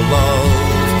our love,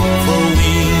 for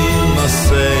we must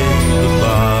say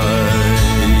goodbye.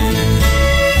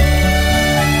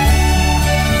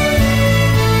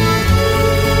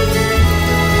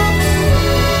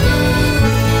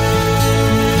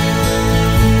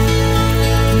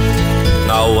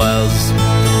 Now as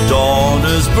dawn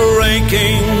is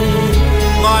breaking,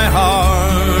 my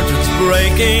heart is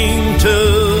breaking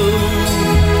too.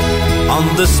 On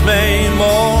this May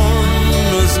morn,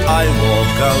 as I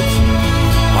walk out,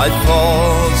 my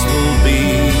thoughts will be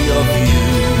of you.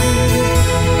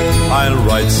 I'll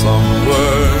write some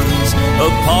words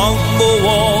upon the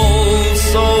wall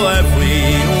so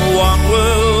everyone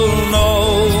will know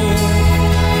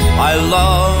I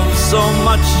love so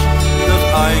much that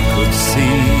I could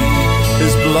see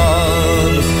his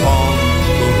blood upon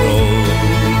the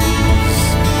rose.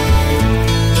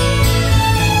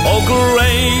 Oh,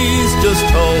 Grace, just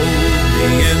hold me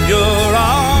in your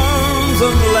arms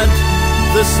and let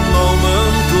this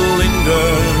moment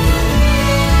linger.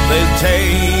 They'll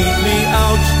take me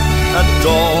out at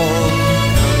dawn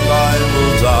and I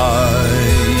will die.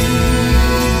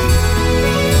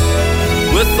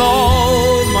 With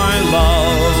all my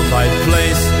love I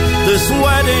place this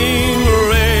wedding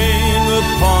ring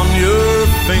upon your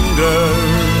finger.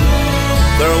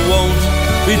 There won't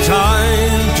be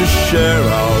time to share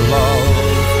our love,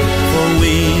 for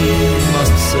we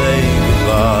must say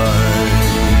goodbye.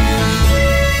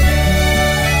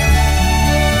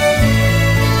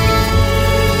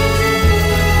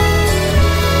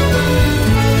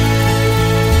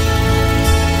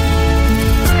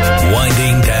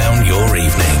 Winding down your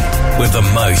evening with the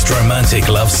most romantic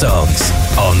love songs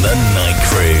on the Night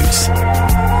Cruise.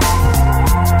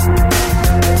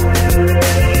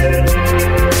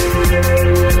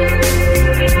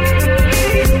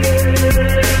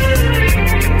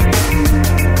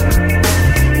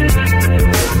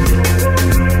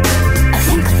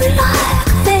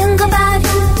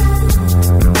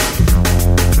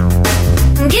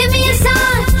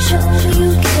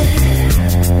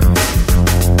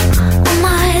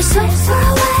 So far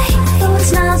away, though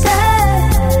it's not there.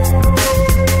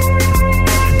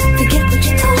 Forget what you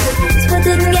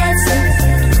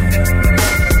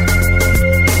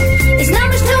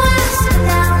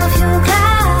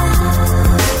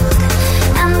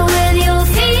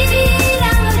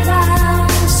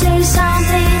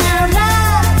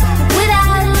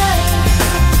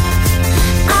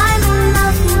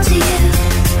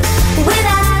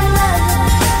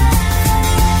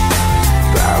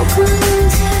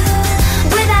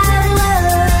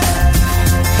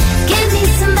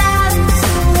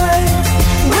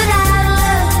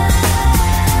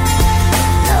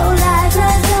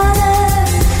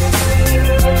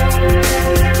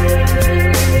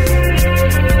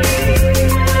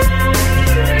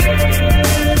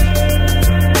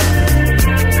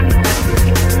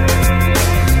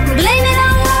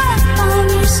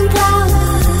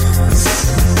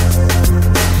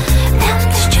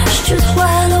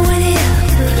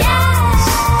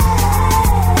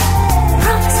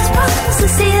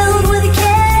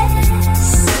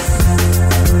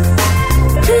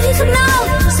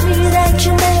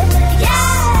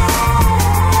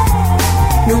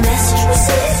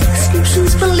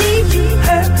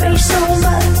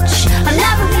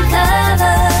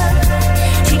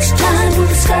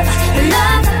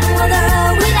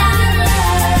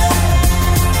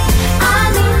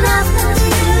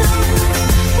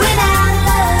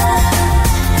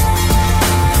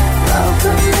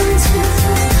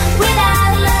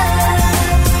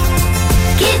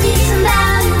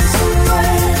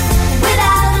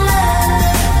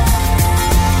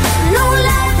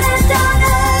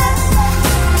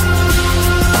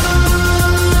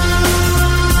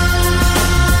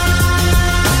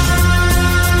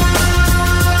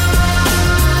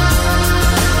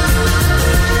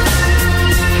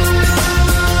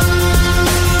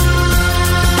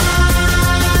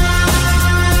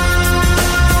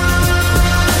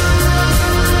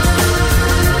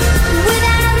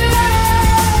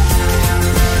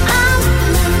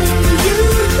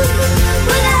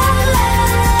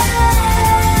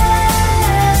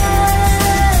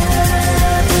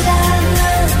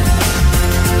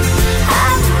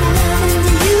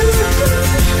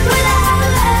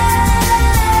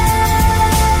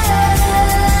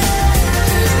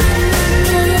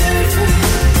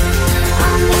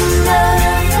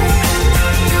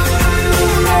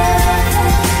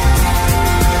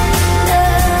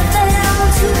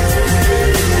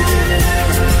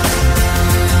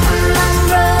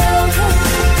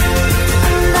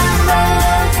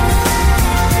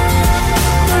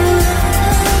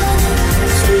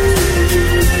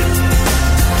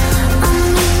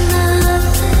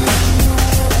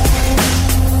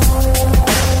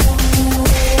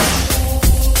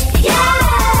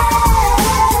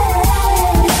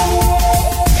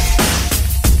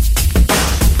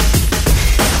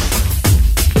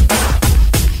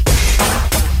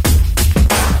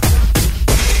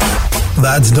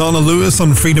That's Donna Lewis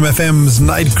on Freedom FM's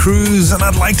Night Cruise, and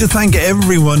I'd like to thank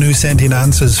everyone who sent in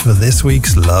answers for this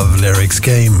week's Love Lyrics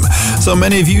game. So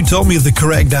many of you told me the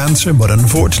correct answer, but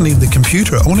unfortunately the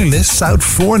computer only lists out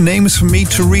 4 names for me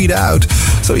to read out.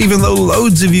 So even though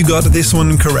loads of you got this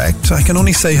one correct, I can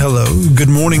only say hello, good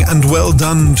morning and well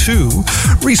done to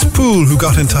Reese Poole, who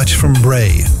got in touch from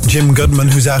Bray, Jim Goodman,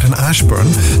 who's out in Ashburn,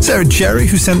 Sarah Cherry,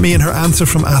 who sent me in her answer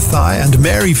from Athy, and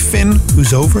Mary Finn,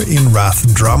 who's over in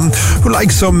Rathdrum, who,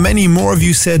 like so many more of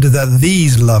you, said that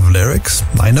these love lyrics,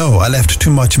 I know, I left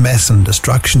too much mess and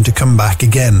destruction to come back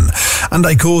again, and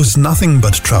I caused nothing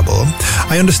but trouble.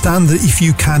 I understand that if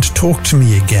you can't talk to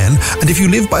me again, and if you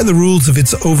live by the rules of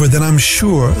it's over, then I'm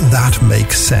sure that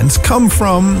makes sense. Come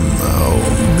from,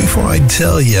 before I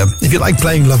tell you, if you like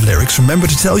playing love lyrics, remember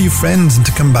to tell your friends and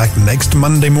to come back next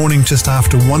Monday morning just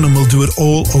after 1 and we'll do it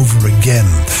all over again.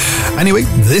 Anyway,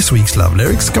 this week's love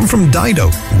lyrics come from Dido,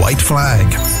 White Flag.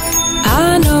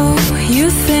 I know you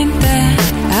think that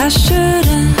I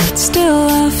shouldn't still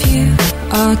love you,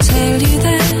 I'll tell you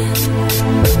that.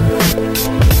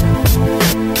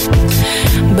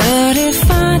 But if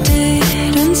I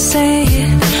didn't say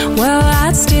it, well,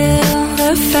 I'd still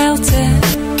have felt it.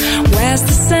 Where's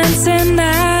the sense in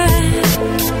that?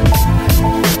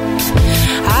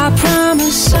 I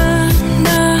promise I'm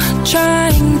not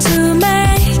trying to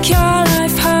make your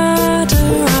life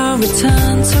harder. I'll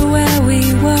return to where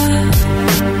we were.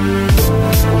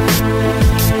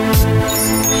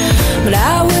 But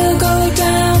I will go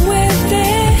down with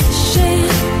this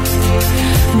shit,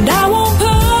 and I won't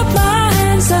put my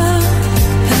hands up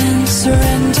and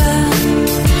surrender.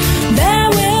 There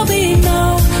will be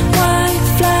no white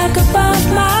flag above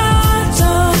my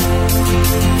door.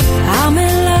 I'm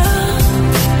in love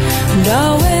and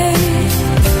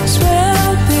always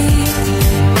will be.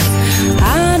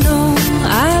 I know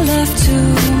I left too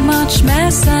much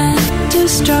mess and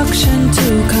destruction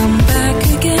to come back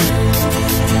again.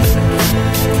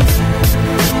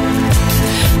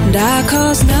 And I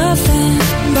cause nothing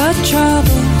but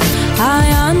trouble. I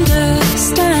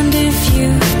understand if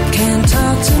you can't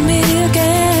talk to me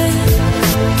again.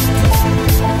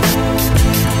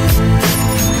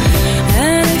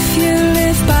 And if you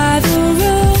live by the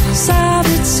rules of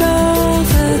it's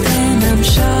over, then I'm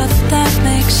sure that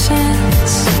makes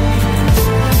sense.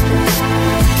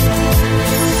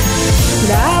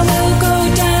 But I will go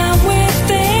down with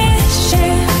this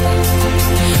shit,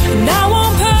 and I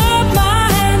won't put my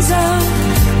hands up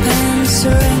and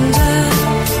surrender.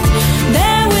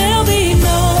 There will be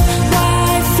no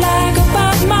white flag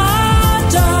above my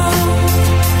door.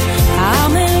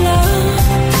 I'm in love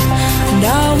and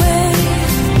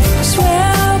always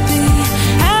will be.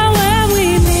 And when we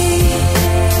meet,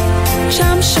 which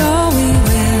I'm sure we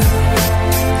will,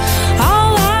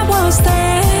 all I was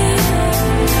there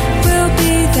will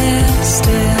be there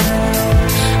still.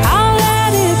 I'll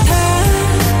let it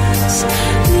pass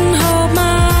and hold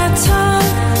my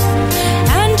tongue,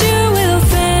 and you will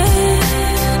think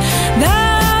that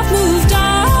I've moved on.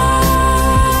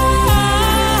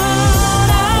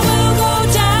 I will go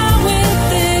down with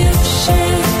this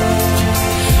shit,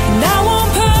 and I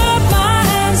won't put my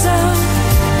hands up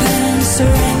and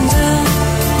surrender.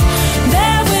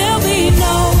 There will be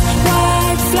no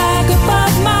white flag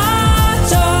above my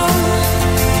door.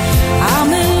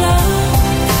 I'm in love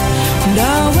and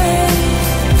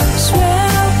always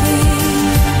will be.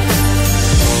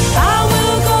 I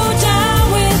will go down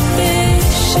with this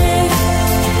shit,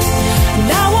 and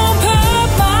I won't put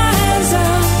my hands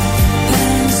up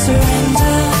and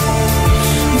surrender.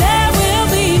 There will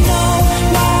be no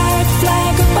white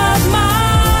flag above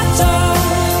my door.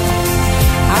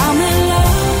 I'm in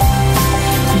love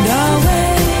and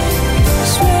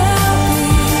always will be.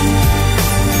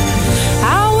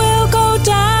 I will go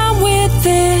down with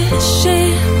this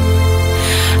shit,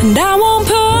 and I won't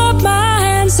put my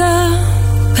hands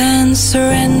up and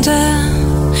surrender.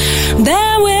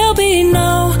 There will be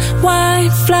no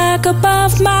white flag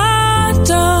above my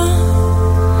door.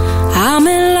 I'm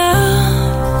in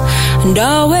love and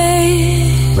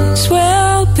always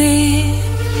will be.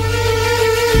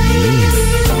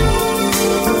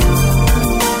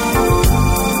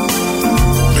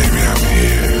 Baby, I'm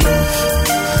here.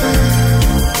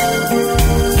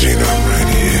 Gina, I'm right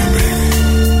here, baby.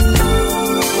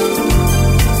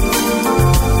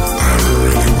 I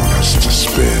really want us to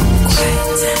spend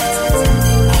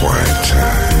quiet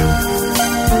time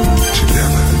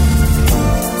together.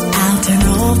 I'll turn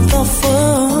off the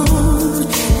phone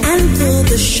and pull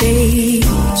the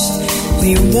shades.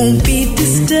 We won't be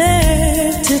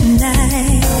disturbed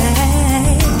tonight.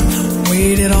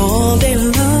 Waited all day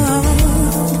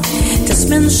long to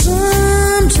spend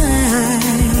some time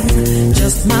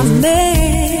my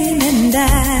man and I.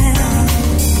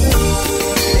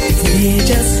 We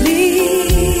just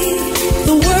leave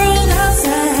the world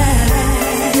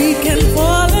outside. We can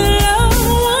fall in love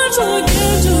once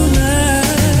again tonight.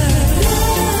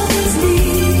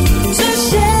 To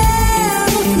share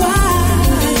the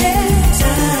quiet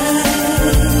time.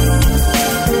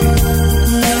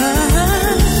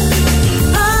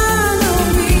 I know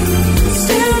we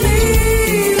still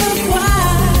need a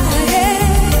quiet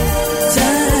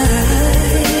time.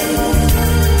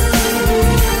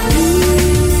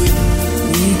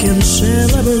 We can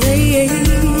celebrate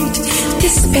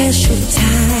this special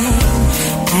time,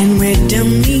 and we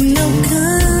don't need no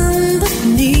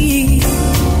company.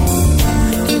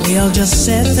 We'll just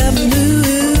set the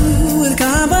mood with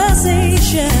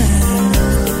conversation.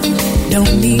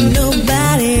 Don't need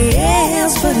nobody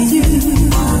else but you.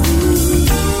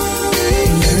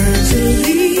 Learn to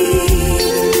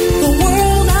leave the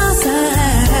world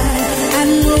outside, and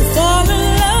we'll fall in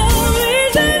love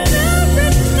each and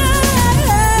every night.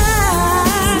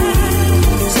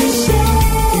 To share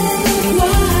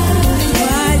the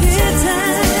quiet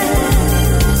time.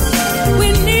 We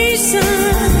need some.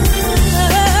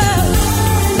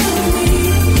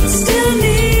 Still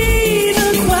need a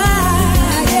quiet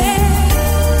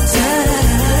time.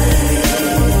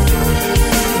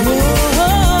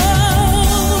 Whoa,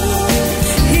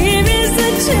 here is the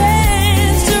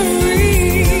chance to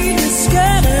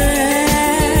rediscover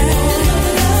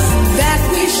that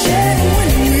we shared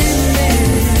when we met.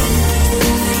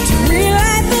 To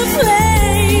relight the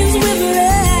flames with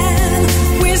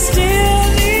love, we still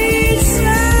need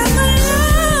some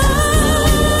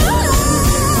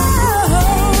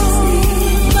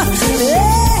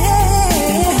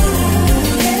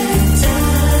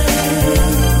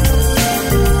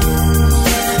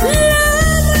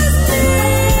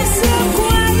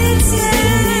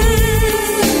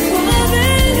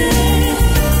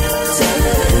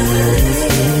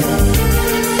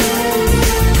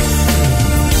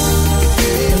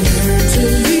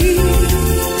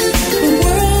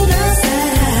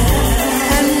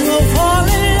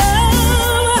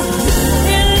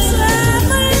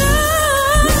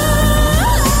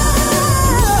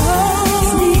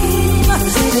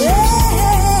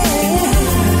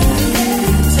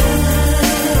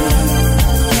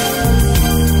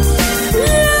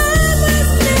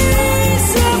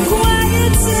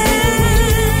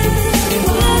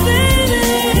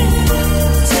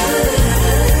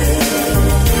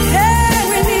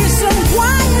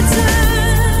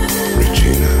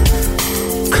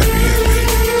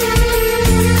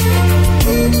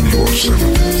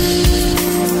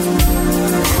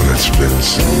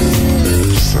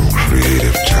some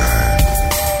creative time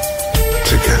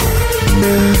together.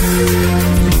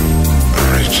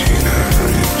 Regina.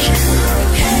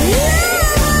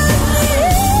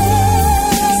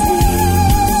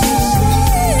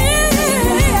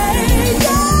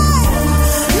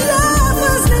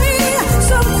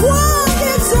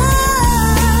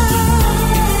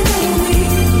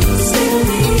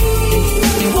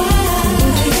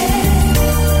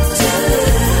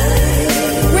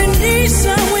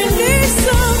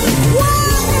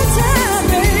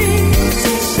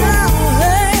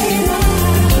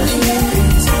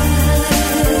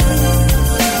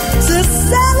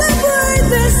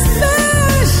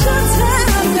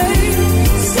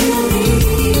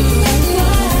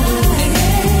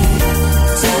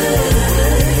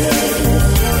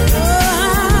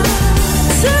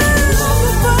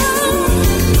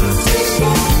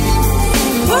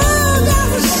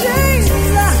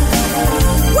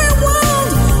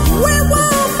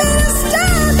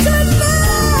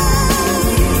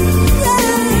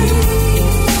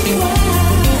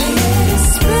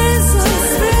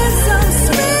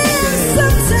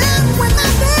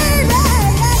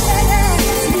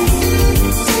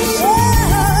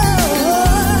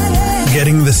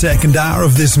 Second hour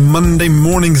of this Monday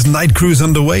morning's night cruise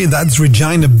underway. That's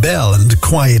Regina Bell and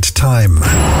Quiet Time.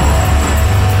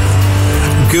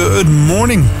 Good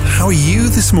morning. How are you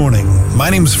this morning? My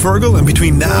name's Feargal, and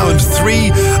between now and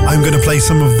 3, I'm going to play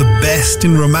some of the best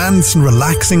in romance and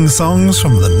relaxing songs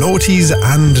from the noughties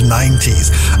and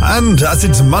 90s. And as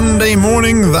it's Monday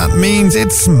morning, that means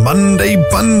it's Monday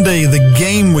Bunday, the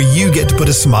game where you get to put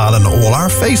a smile on all our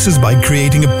faces by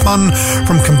creating a pun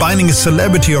from combining a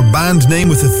celebrity or band name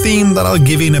with a theme that I'll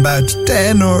give you in about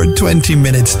 10 or 20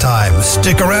 minutes time.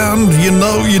 Stick around, you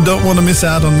know you don't want to miss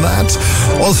out on that.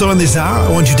 Also in this hour, I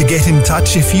want want you to get in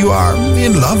touch if you are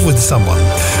in love with someone,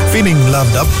 feeling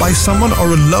loved up by someone,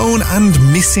 or alone and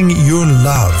missing your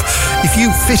love. If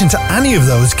you fit into any of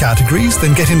those categories,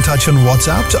 then get in touch on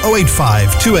WhatsApp to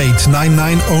 085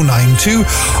 2899092,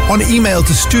 on email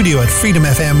to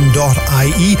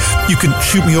studio@freedomfm.ie. You can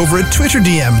shoot me over a Twitter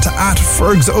DM to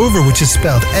 @FergsOver, which is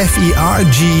spelled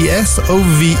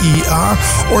FergsOver,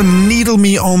 or needle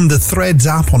me on the Threads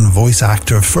app on voice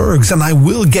actor Fergs, and I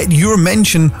will get your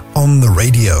mention on the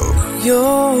radio.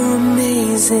 You're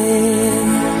amazing,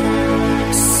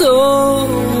 so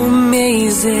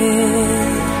amazing.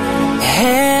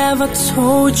 Have I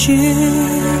told you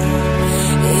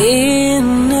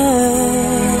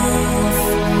enough?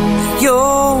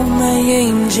 You're my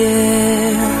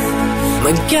angel,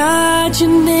 my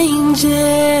guardian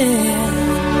angel.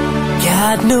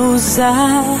 God knows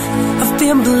I've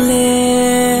been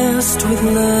blessed with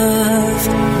love.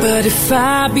 But if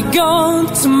I be gone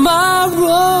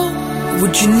tomorrow,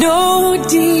 would you know how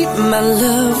deep my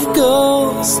love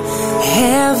goes?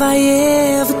 Have I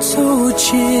ever told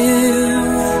you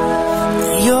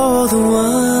you're the one?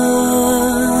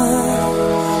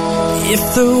 If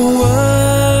the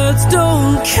words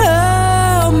don't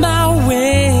come my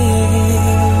way,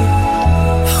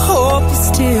 I hope you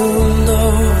still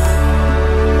know.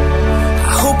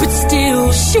 I hope it still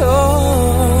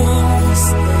shows.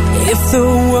 If the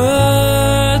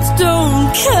words don't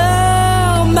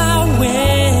come my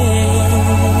way,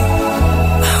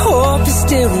 I hope you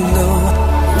still know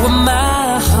what my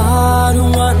heart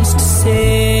wants to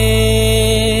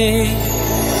say.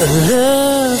 A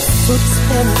love so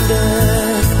tender,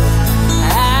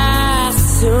 I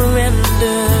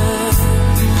surrender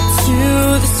to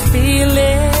this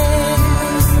feeling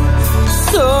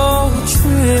so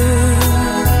true.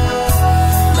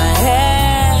 My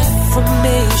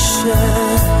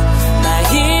affirmation, my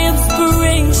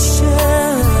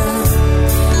inspiration,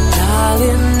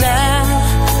 darling,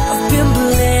 I've been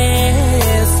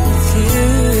blessed with you.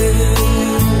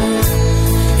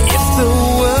 If the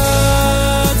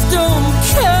words don't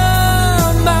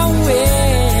come my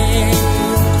way,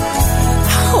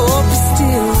 I hope you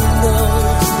still know.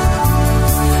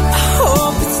 I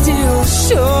hope it still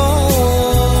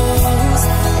shows.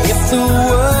 If the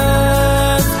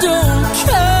words don't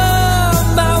come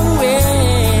my way,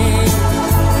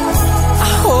 I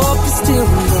hope you still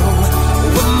know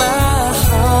what my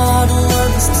heart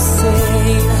wants to say.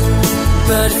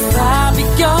 But if I be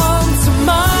gone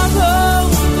tomorrow,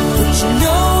 would you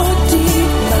know how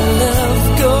deep my love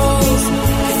goes?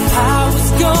 If I was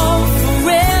gone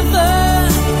forever,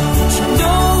 would you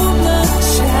know how much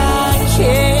I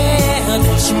care?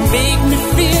 That you make me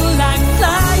feel like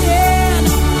flying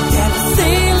and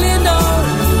sailing on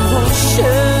the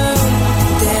ocean.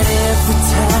 That every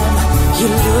time you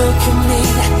look at me,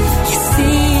 you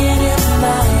see it in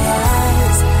my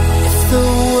eyes. If the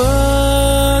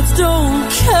words don't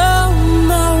come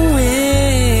my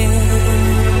way,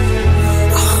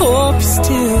 I hope you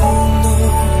still know.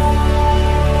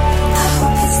 I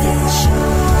hope you still show.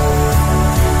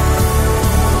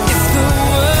 If the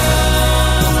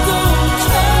words don't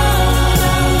come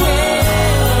my way,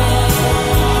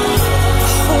 I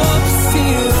hope you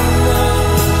still know.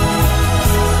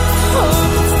 I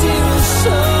hope it still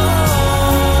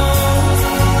shows.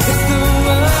 If the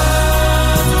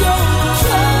words don't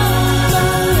come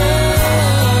my way,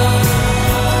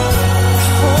 I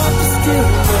hope you still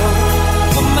know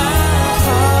what my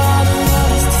heart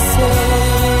wants to say.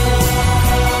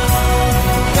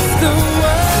 If the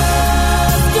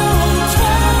words don't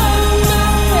come my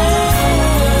way, I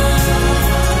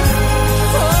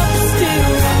hope you still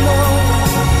know.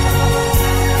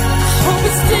 I hope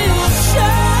it still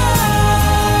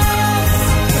shows.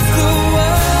 If the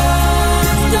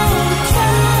words don't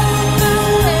come my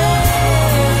way,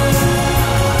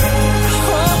 I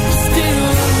hope you still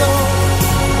know.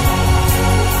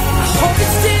 I hope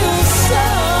it still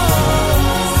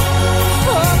shows. I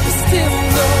hope you still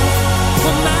know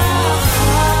what my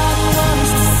heart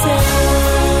wants to say.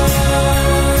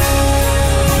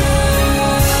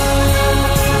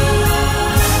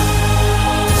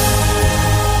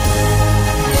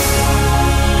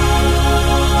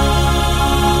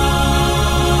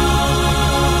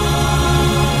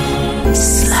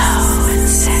 Slow and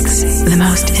sexy. The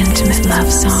most intimate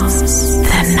love songs.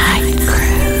 The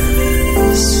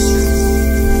Nightcruise.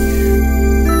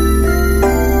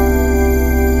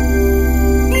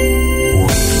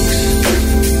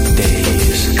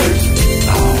 Days,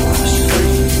 hours,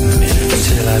 minutes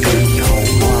till I be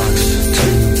home. 1,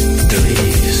 2, 3,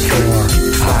 4,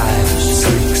 5,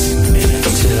 6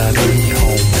 minutes till I be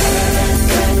home.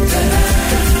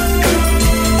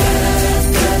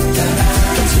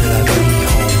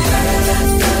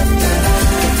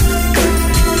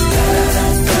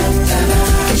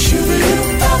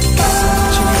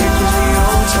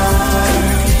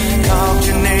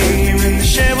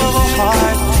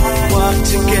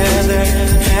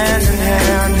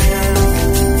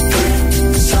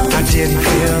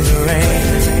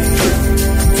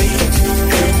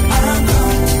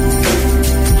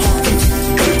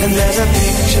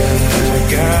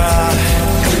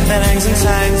 that hangs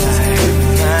inside my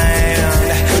mind.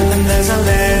 And there's a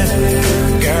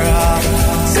little girl,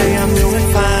 say I'm doing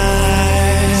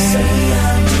fine.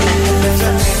 There's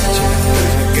a picture,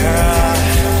 girl,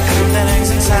 that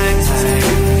hangs inside my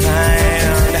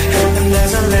mind. And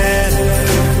there's a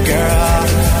little girl,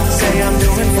 say I'm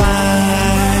doing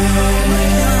fine.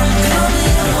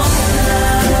 Coming home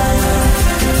now,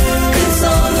 it's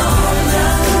so long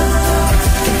now.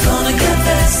 Gonna get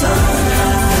that sun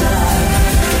now.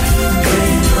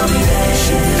 Bring your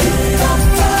relation.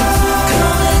 Coming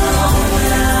home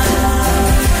now,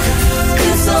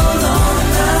 it's so long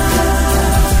now.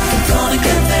 Gonna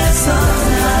get that sun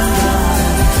now.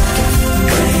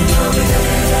 Bring your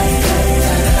relation.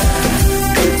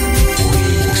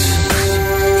 Weeks,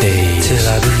 days, till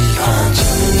I be home.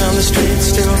 Children on the street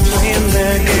still playing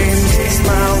their games. The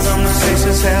smiles on their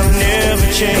faces have never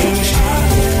changed.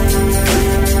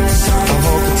 I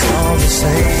hope it's all the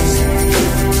same.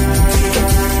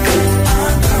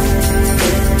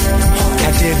 I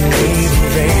didn't leave in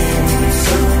vain.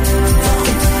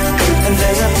 And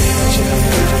there's a picture,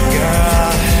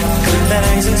 girl, that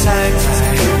hangs inside my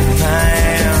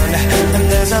mind. And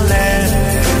there's a letter,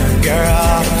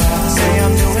 girl, say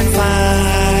I'm doing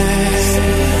fine.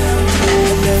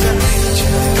 And there's a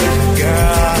picture,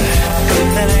 girl,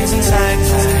 that hangs inside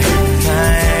my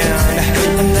mind.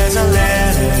 And there's a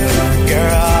letter,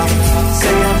 girl,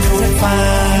 say I'm doing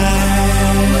fine.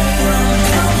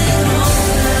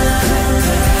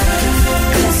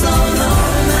 It's so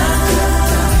long now,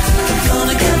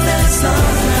 gonna get that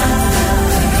sun now.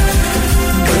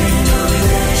 Bring your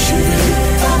relation.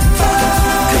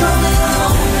 Coming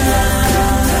home now,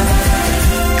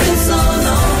 it's so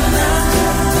long now,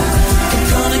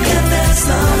 gonna get that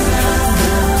sun now.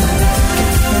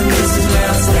 And this is where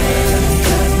I stay.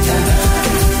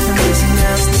 And this is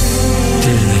where I stay.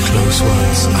 Till the close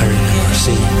ones I remember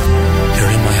seeing.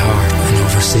 You're in my heart and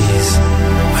overseas.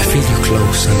 I feel you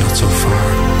close and not so far.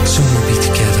 Soon we'll be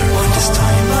together, and this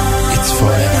time it's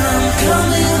forever. I'm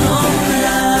coming home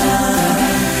now.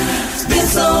 It's been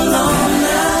so long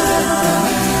now.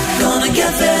 Gonna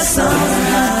get there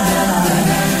somehow.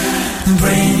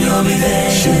 Bring your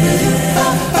relation.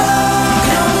 Coming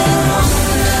home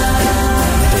now.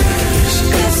 It's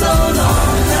been so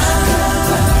long now.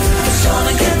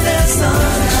 Gonna get there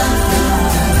somehow.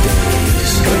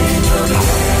 Bring your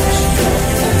relation.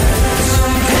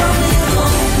 Coming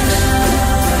home now.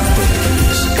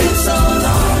 It's been so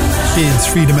long. It's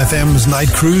Freedom FM's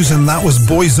Nightcruise, and that was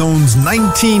Boyzone's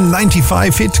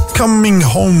 1995 hit Coming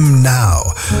Home Now.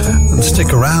 And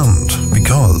stick around,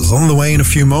 because on the way in a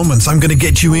few moments I'm going to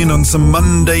get you in on some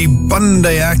Monday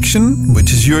Bunday action,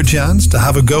 which is your chance to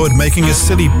have a go at making a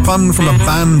silly pun from a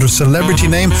band or celebrity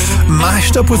name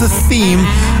mashed up with a theme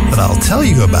that I'll tell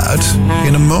you about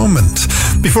in a moment.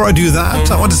 Before I do that,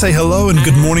 I want to say hello and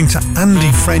good morning to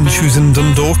Andy French, who's in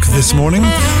Dundalk this morning.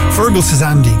 Feargal says,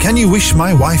 Andy, can you wish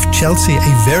my wife Chelsea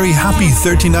a very happy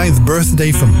 39th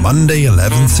birthday for Monday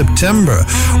 11th September?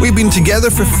 We've been together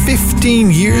for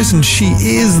 15 years and she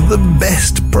is the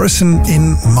best person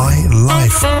in my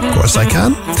life. Of course I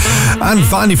can. And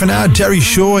finally for now, Jerry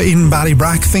Shaw in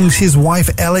Ballybrack thinks his wife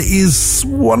Ella is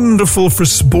wonderful for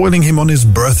spoiling him on his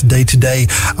birthday today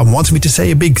and wants me to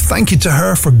say a big thank you to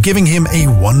her for giving him a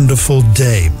wonderful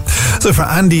day. So for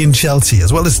Andy and Chelsea,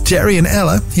 as well as Jerry and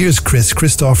Ella, here's Chris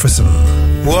Christopherson.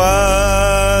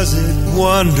 Was it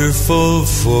wonderful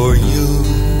for you?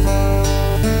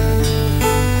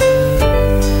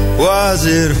 Was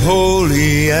it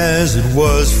holy as it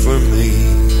was for me?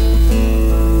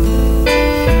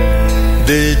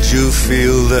 Did you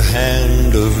feel the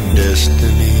hand of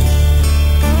destiny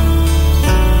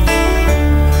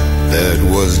that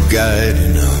was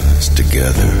guiding us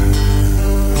together?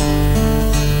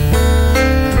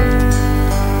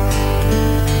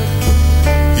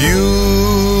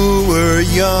 You were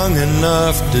young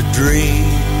enough to dream.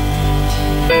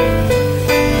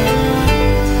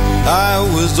 I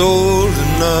was old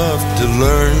enough to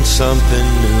learn something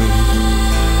new.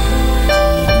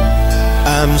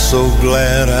 I'm so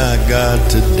glad I got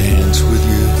to dance with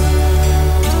you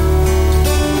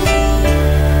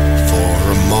for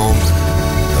a moment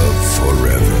of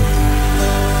forever.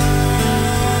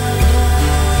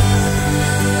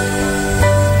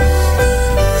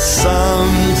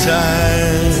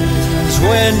 Sometimes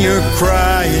when you're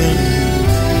crying,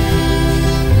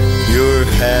 you're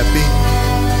happy.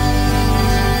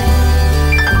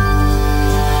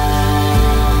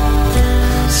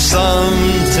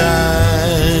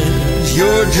 Sometimes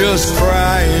you're just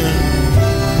crying.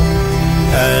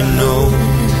 I know,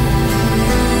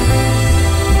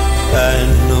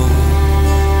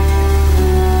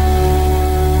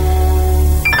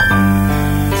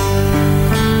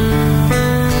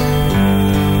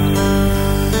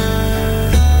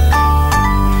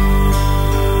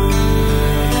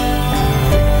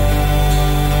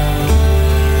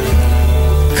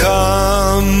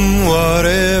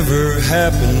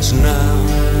 happens now.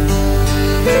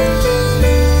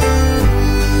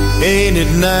 Ain't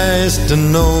it nice to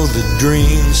know that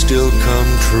dreams still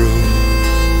come true?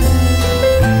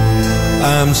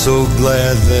 I'm so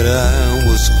glad that I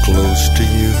was close to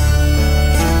you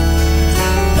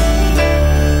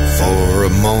for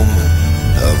a moment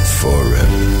of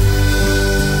forever.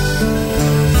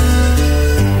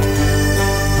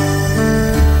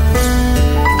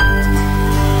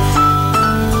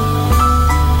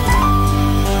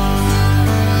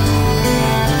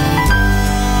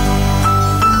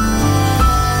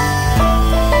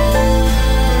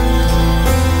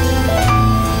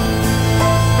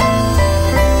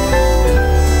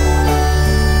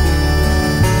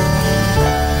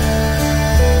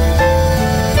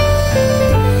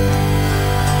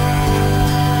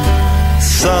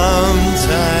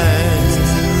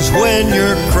 Sometimes when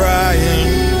you're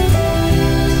crying,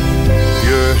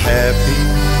 you're happy.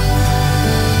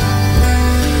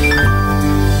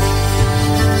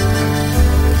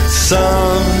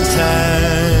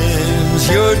 Sometimes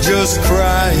you're just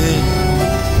crying.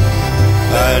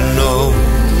 I know,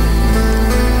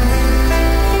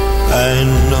 I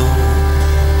know.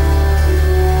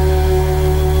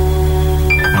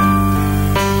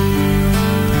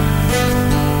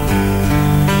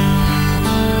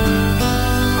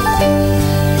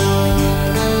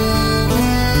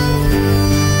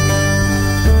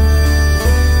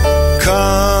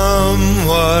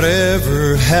 Whatever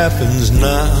happens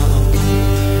now,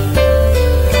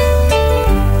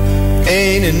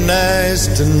 ain't it nice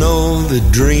to know that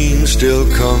dreams still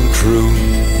come true?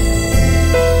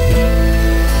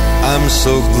 I'm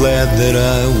so glad that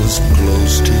I was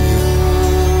close to you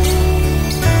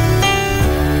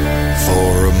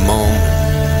for a moment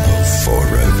of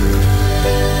forever.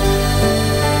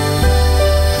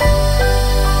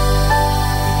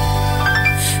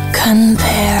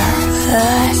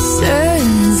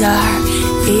 Comparisons are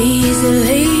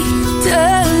easily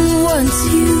done once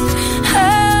you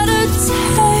had a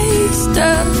taste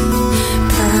of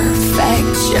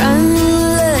perfection,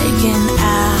 like an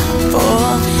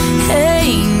apple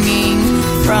hanging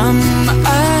from a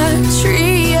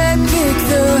tree. I pick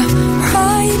the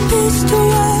ripest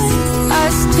one, I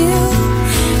still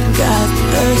got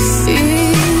the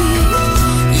seed.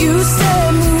 You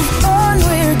said move on,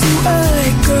 where do I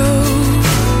go?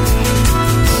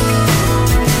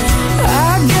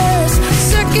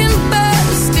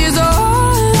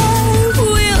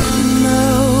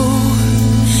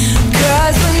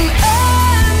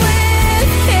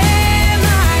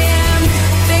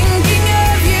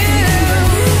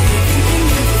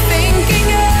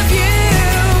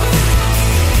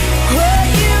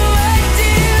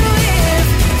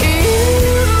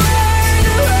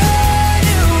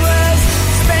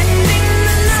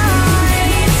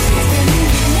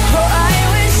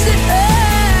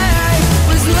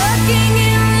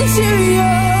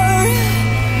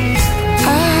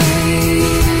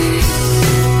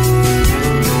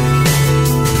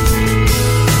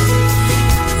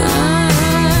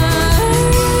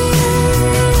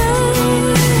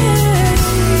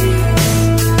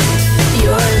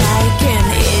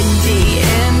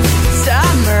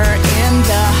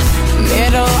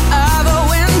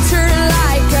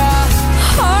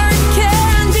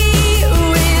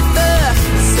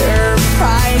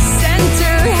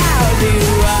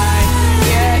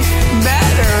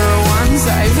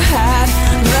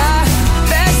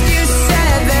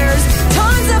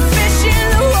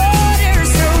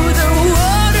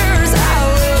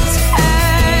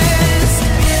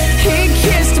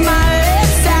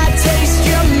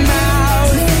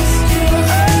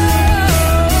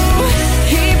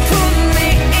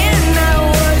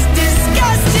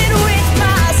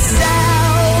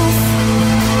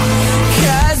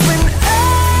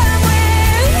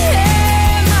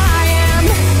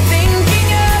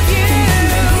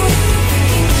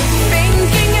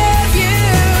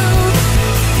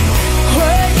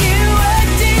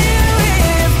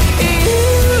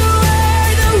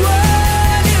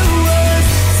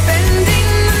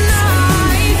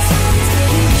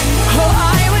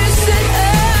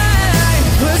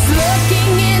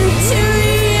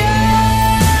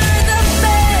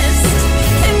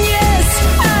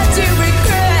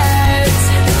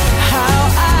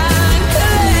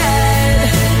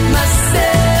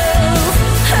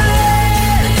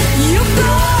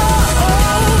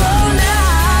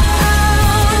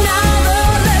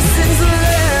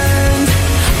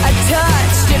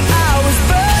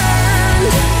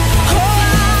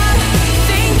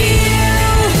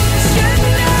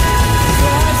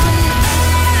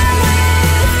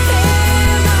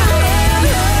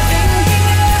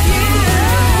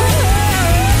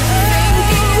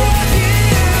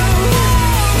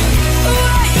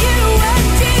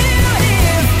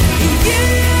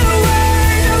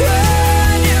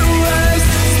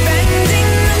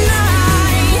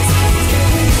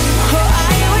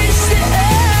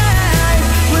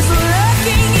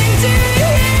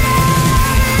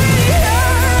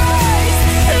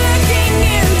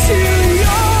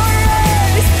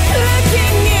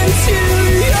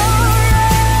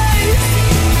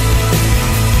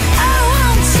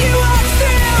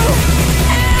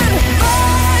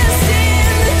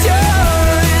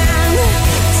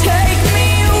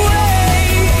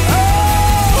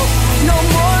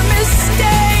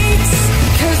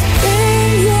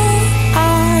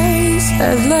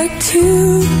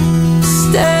 you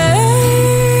stay.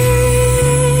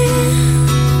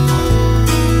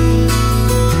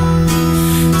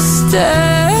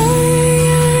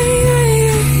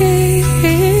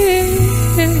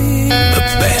 The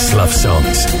best love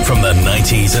songs from the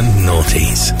 90s and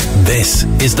noughties. This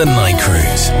is the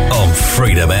Nightcruise on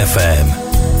Freedom FM.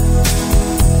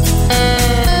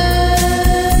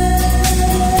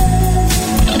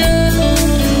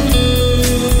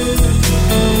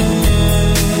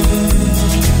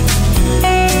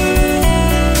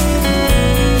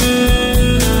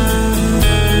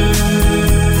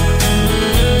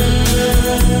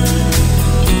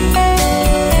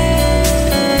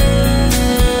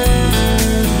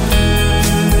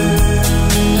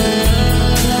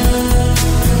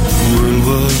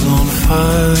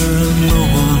 No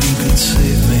one could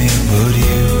save me but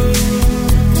you.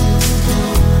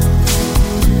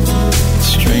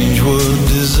 Strange what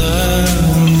desire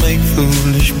will make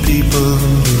foolish people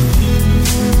do.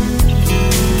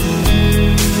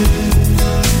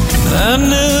 I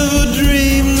never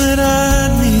dreamed that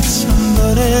I'd meet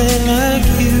somebody like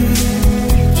you.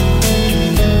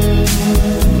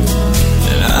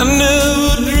 And I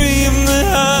never dreamed that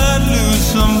I'd lose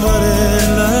somebody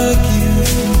like you.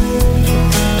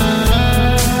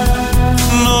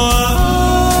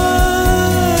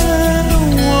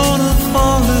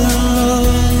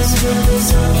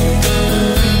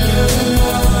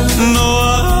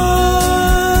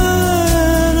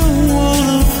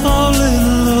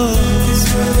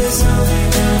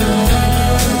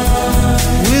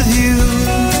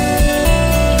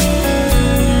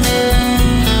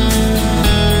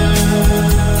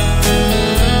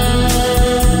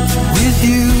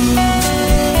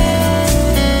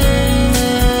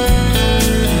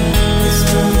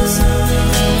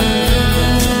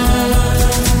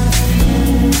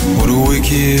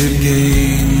 Wicked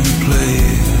game to play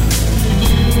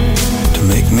to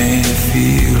make me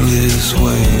feel this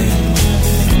way.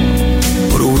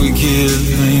 What a wicked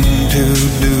thing to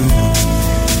do,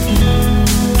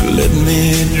 to let me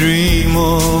dream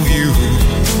of you.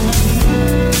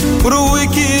 What a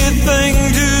wicked thing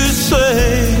to say,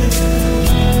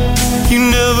 you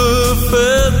never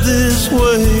felt this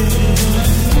way.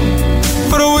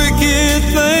 What a wicked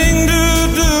thing to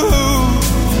do,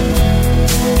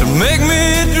 to make me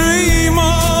dream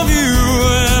of you.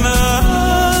 And I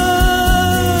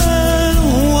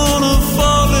don't wanna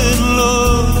fall in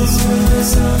love.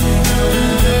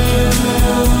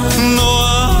 No,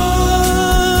 I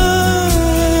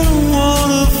don't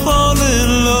wanna fall in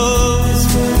love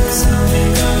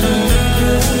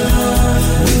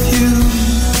with you.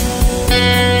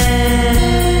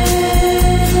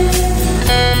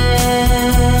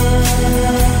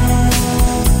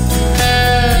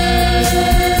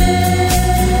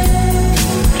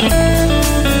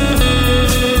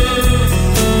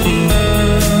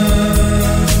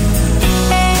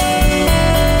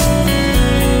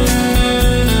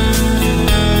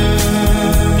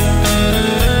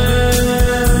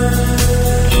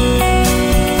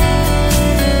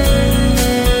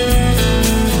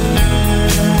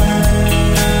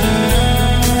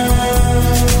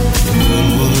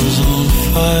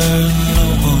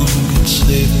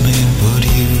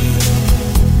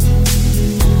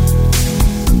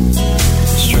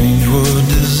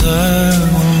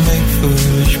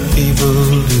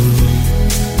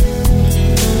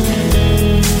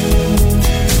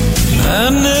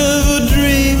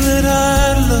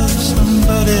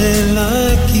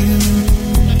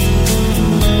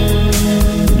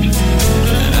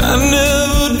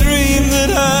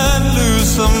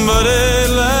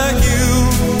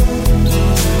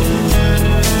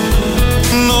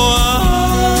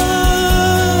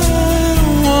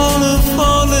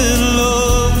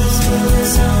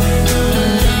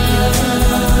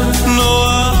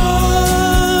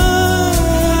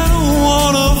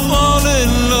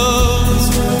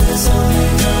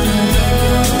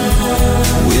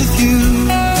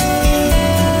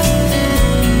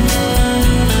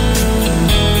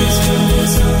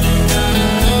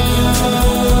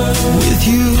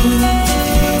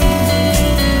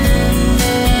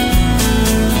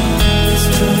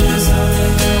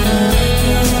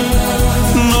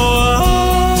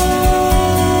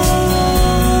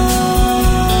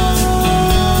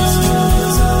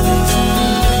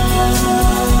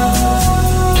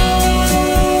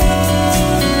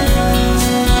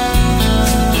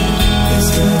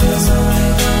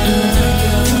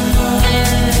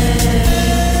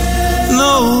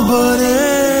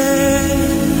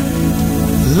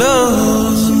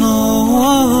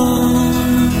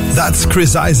 That's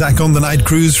Chris Isaac on the Night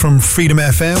Cruise from Freedom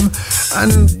FM.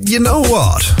 And you know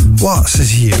what? What,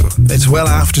 says you? It's well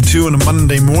after 2 on a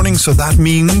Monday morning, so that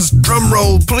means, drum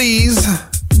roll please,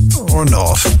 or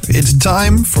not, it's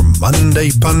time for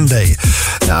Monday Pun Day.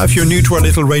 Now, if you're new to our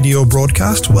little radio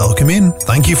broadcast, welcome in.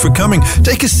 Thank you for coming.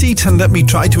 Take a seat and let me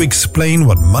try to explain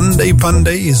what Monday Pun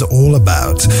Day is all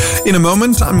about. In a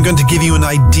moment, I'm going to give you an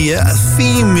idea, a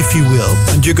theme, if you will,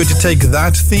 and you're going to take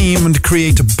that theme and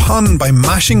create a pun by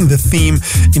mashing the theme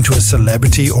into a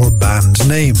celebrity or band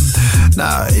name.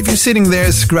 Now, if you're sitting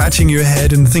there scratching your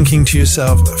head and thinking to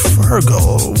yourself,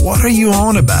 Feargal, what are you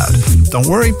on about? Don't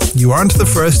worry, you aren't the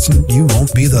first and you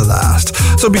won't be the last.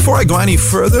 So before I go any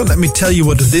further, let me tell you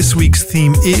what this week's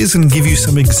theme is and give you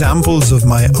some examples of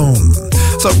my own.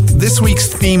 So this week's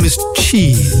theme is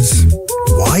cheese.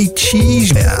 Why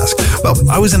cheese, you ask? Well,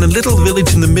 I was in a little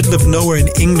village in the middle of nowhere in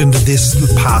England this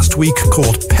past week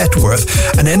called Petworth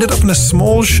and ended up in a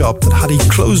small shop that had a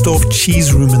closed-off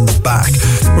cheese room in the back,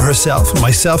 where herself and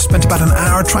myself spent about an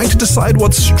hour trying to decide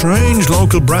what strange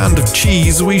local brand of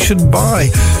cheese we should buy.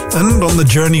 And on the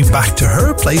journey back to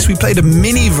her place, we played a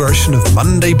mini version of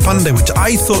Monday Pun Day, which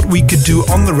I thought we could do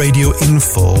on the radio in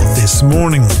full this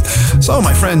morning. So,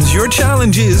 my friends, your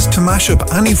challenge is to mash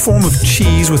up any form of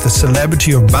cheese with a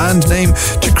celebrity or band name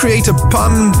to create a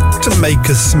pun to make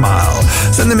us smile.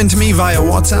 Send them in to me via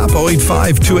WhatsApp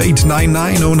 085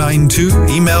 2899 092.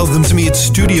 Email them to me at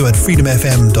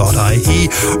studio@freedomfm.ie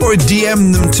or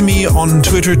DM them to me on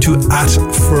Twitter to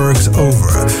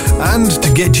 @FergsOver. And to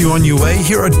get you on your way,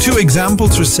 here are 2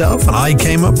 examples herself and I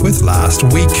came up with last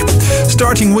week.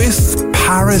 Starting with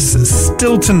Paris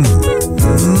Stilton.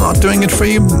 Not doing it for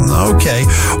you? Okay.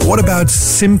 What about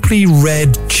Simply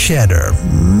Red Cheddar?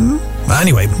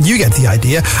 Anyway, you get the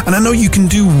idea, and I know you can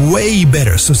do way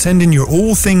better, so send in your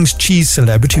all things cheese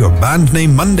celebrity or band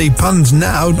name Monday puns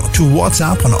now to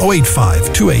WhatsApp on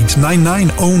 085 2899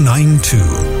 092.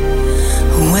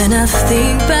 When I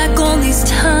think back on these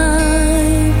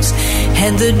times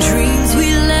and the dreams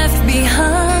we left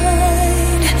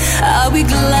behind, I'll be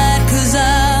glad 'cause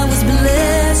I was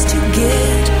blessed to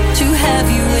get to have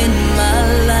you in my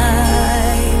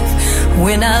life.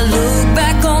 When I look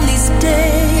back on these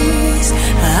days,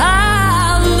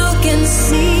 I'll look and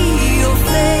see your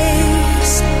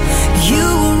face. You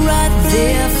were right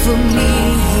there for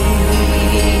me.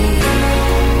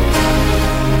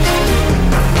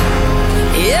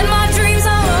 In my dreams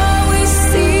I'll always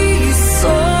see you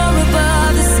soar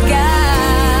above the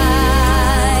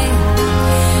sky.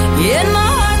 In my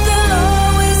heart there'll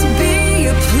always be a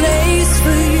place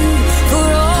for you for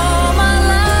all my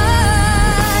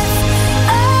life.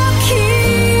 I'll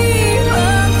keep a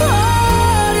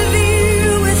part of you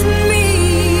with me,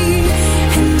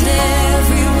 and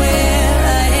everywhere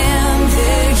I am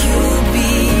there you'll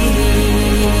be.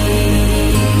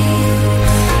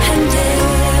 And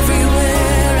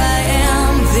everywhere I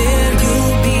am there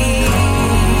you'll be.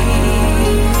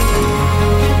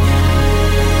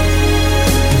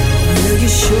 Will you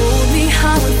show me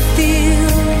how it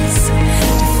feels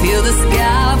to feel the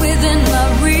sky within my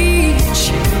reach?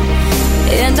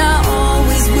 And I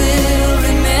always will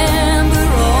remember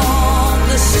all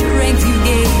the strength you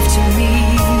gave to me.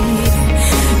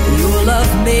 Your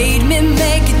love made me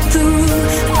make it through.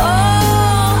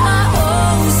 Oh, I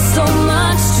owe so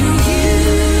much to you.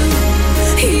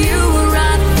 You were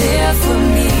right there for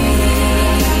me.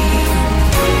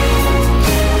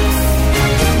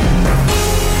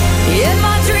 In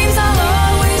my dreams I'll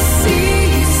always see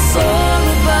you soar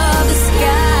above the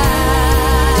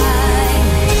sky.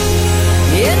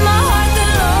 In my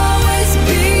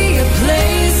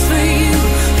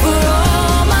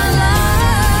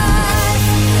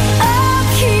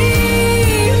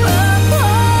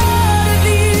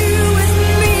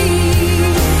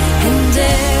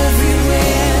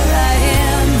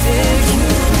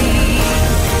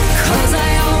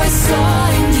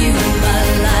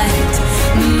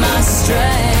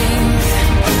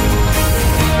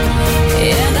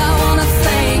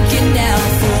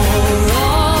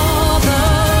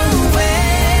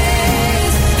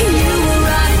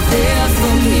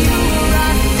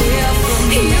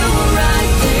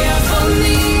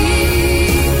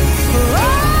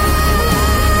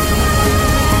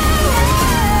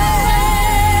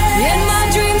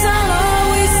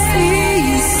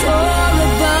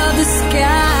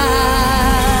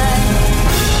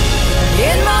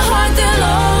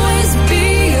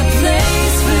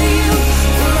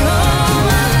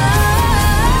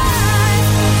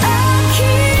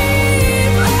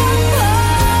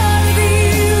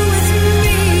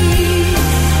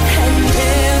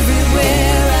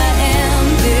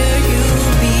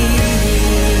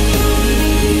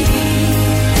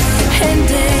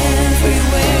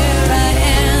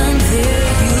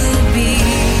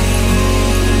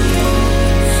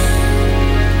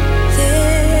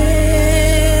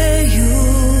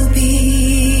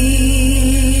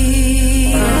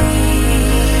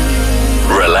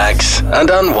and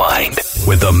unwind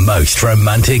with the most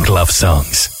romantic love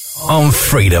songs on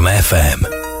Freedom FM.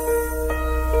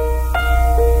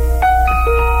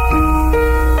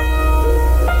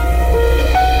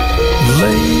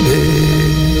 Lady,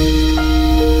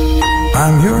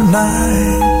 I'm your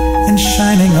knight in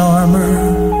shining armor,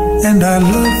 and I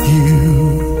love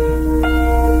you.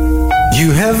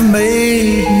 You have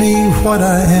made me what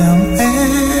I am,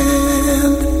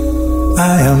 and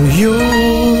I am yours.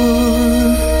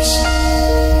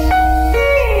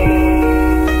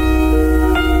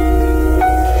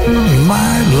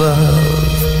 My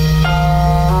love,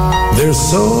 there's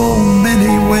so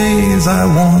many ways I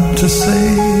want to say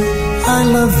I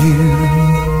love you.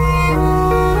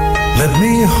 Let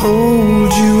me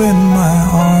hold you in my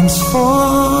arms forevermore.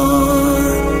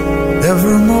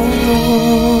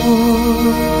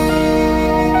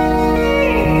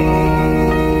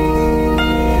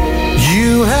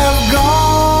 You have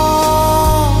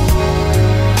gone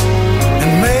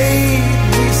and made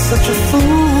me such a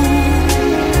fool.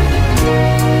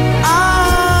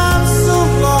 I'm so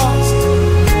lost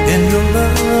in your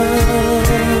love.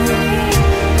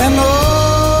 And oh,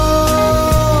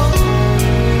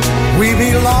 we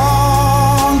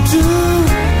belong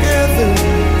together.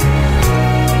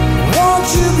 Won't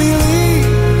you believe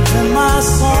in my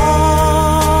song?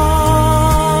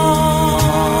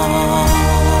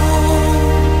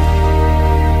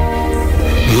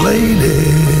 Lady,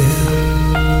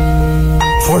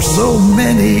 for so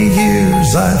many years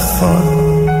I thought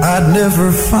I'd never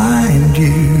find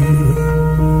you.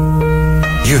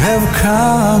 You have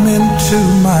come into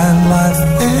my life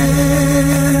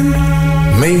and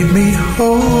made me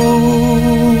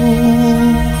whole.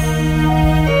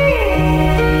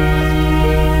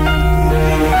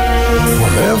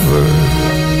 Forever,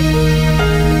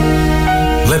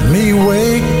 let me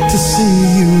wake to see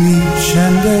you each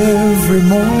and every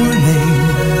morning.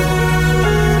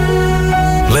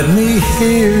 Let me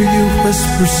hear you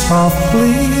whisper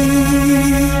softly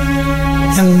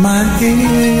in my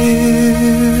ear.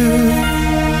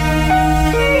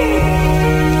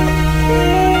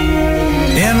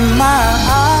 In my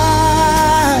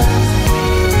eyes,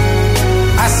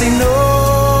 I see no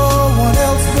one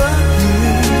else but you.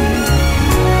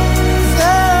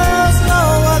 There's no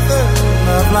other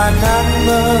love like I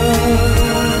love.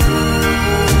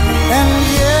 And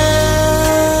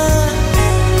yes,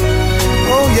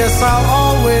 oh yes, I'll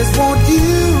always want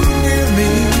you near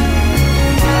me.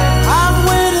 I've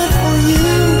waited for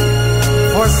you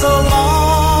for so long.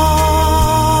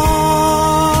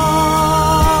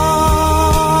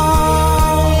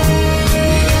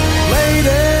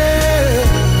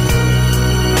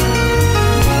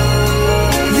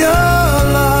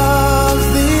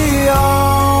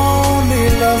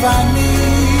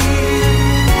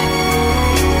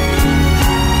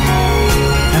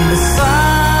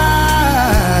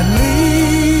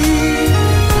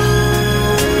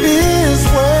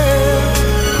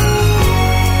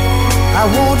 I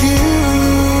want you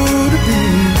to be,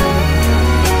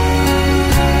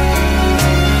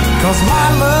 'cause my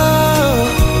love,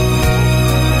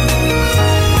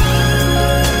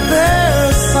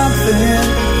 there's something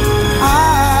I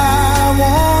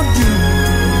want you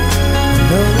to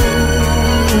know.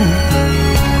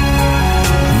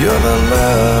 You're the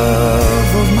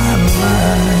love of my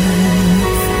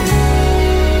life.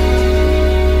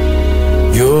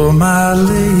 You're my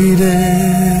lady.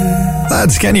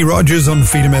 That's Kenny Rogers on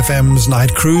Freedom FM's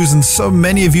Nightcruise, and so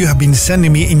many of you have been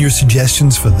sending me in your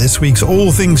suggestions for this week's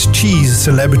All Things Cheese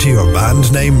Celebrity or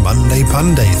Band Name Monday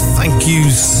Pun Day. Thank you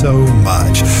so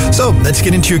much. So let's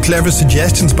get into your clever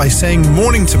suggestions by saying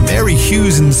morning to Mary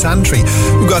Hughes in Santry,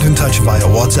 who got in touch via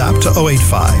WhatsApp to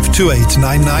 085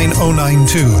 2899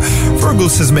 092. Feargal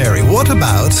says, Mary, what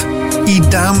about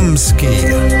Edamski?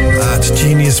 That's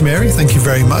genius, Mary. Thank you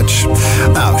very much.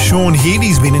 Now, Sean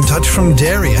Healy's been in touch from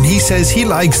Derry, and he says he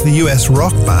likes the US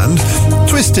rock band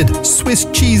Twisted Swiss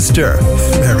Cheese Stir.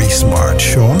 Very smart,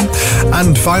 Sean.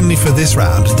 And finally for this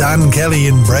round, Dan Kelly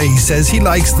in Bray says he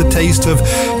likes the taste of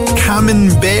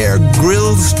Camembert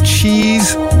Grills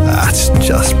cheese. That's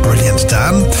just brilliant,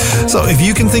 Dan. So if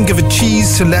you can think of a cheese,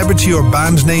 celebrity or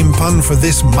band name pun for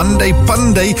this Monday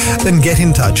Pun Day, then get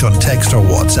in touch on text or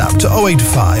WhatsApp to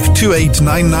 085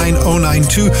 2899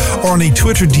 092 or on a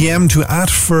Twitter DM to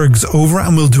 @FergsOver,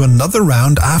 and we'll do another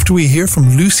round after we hear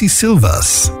from Lucy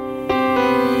Silvas.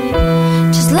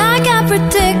 Just like I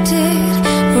predicted,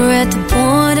 we're at the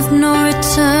point of no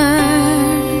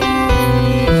return.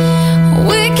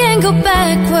 We can't go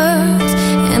backwards,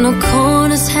 and no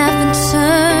corners have been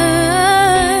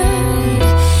turned.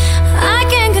 I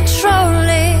can't control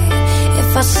it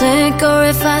if I I sink or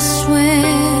if I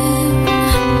swim.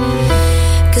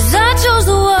 'Cause I chose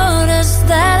the waters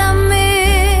that I'm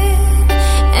in,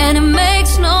 and it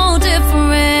makes no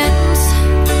difference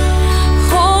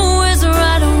who is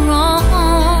right or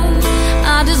wrong.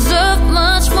 I deserve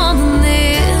much more than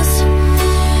this,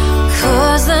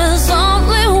 'cause there's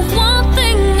only one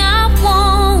thing I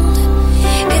want.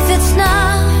 If it's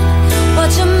not what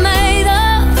you're made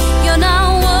of, you're not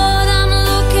what I'm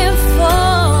looking for.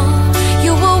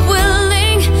 You were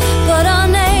willing but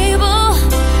unable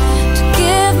to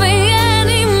give me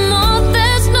any more.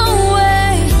 There's no way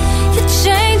you're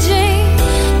changing,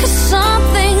 'cause some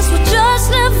things will just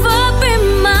never be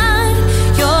mine.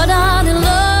 You're not in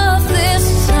love this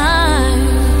time,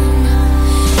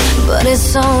 but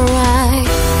it's alright.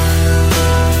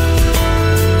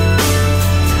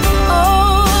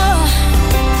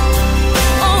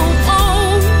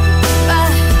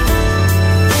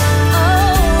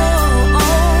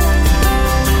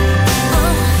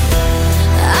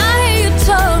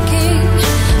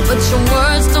 Your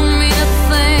words don't mean a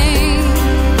thing.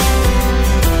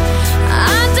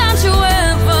 I doubt you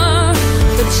ever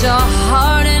put your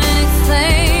heart in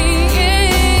anything.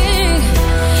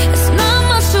 It's not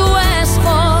much to ask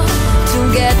for to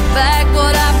get back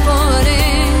what I put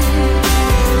in,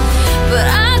 but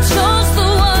I chose the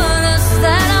waters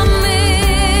that I'm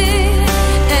in,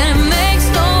 and it makes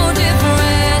no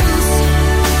difference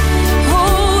who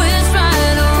is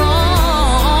right or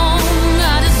wrong.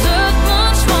 I deserve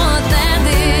much more than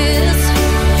this,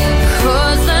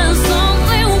 'cause there's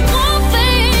only one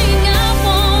thing I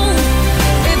want.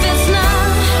 If it's not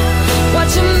what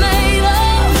you're made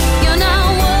of, you're not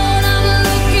what I'm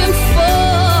looking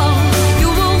for. You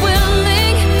were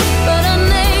willing but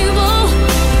unable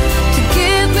to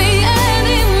give me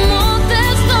any more.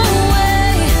 There's no way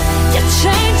you're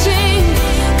changing,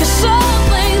 'cause some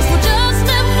things will just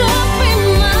never be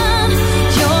mine.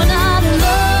 You're not in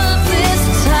love this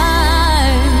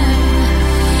time,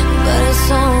 but it's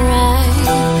alright.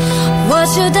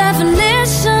 What's your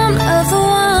definition of the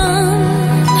one?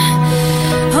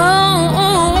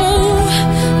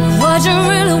 What you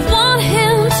really want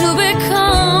him to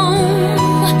become?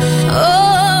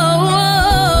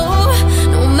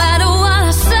 No matter what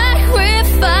I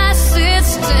sacrifice,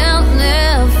 it's still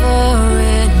never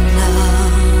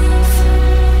enough.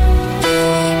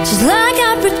 Just like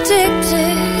I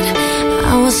predicted,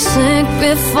 I will sink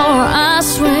before I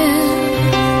swim.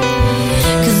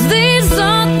 'Cause these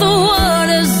are the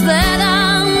waters that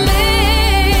I'm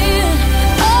in.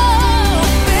 Oh,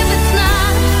 if it's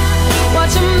not what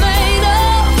you're made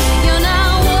of, you're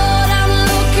not what I'm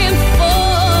looking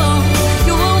for.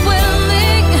 You were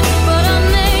willing but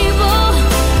unable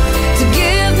to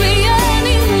give me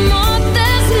any more.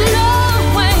 There's no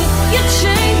way you're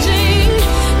changing,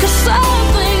 'cause some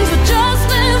things will just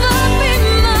never be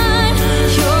mine.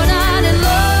 You're not in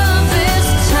love this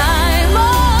time.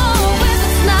 Oh, if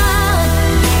it's not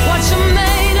what you're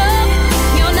made of,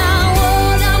 you're not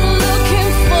what I'm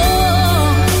looking for.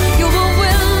 You were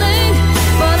willing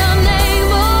but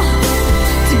unable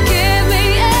to give me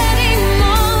any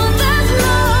more. There's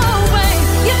no way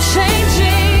you're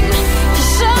changing,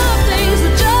 'cause some things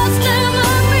will just never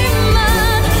be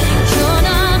mine. You're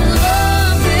not in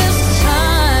love this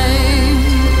time.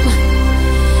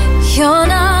 You're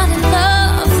not in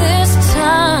love this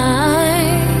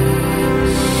time.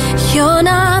 You're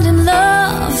not in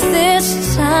love this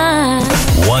time.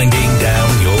 Winding down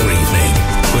your evening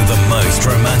with the most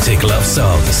romantic love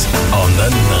songs on the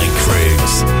Night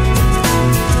Cruise.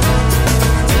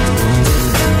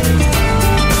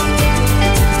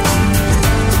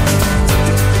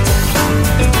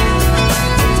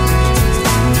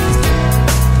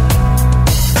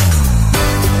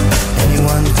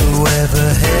 Anyone who ever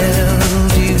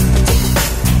held you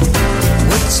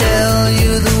would tell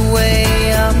you the way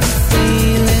I'm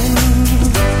feeling.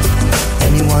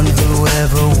 Anyone who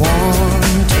ever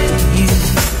wanted you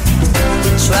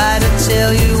would try to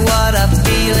tell you what I'm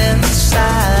feeling.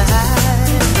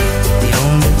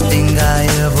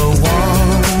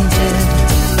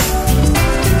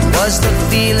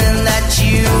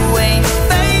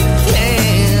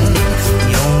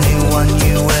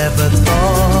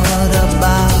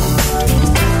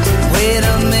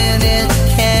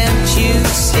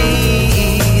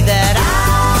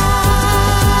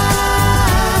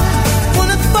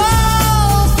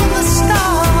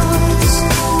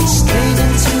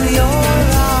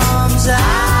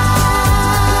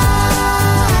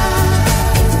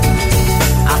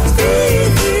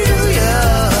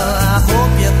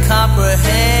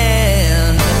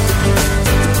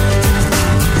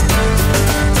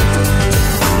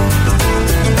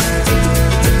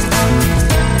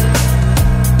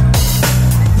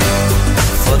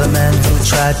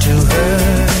 tried to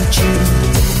hurt you.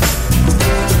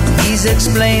 He's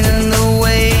explaining the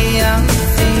way I'm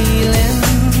feeling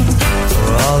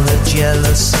for all the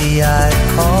jealousy I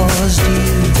caused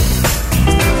you.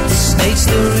 States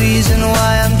the reason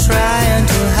why I'm trying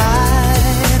to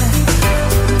hide.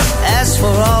 As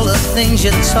for all the things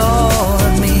you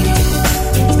taught me,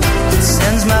 it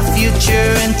sends my future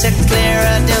into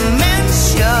clearer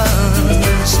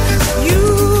dimensions.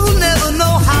 You'll never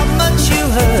know how much you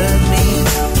hurt me.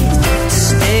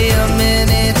 Stay a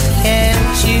minute,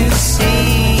 can't you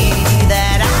see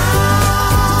that I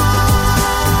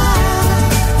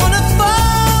wanna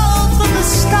fall from the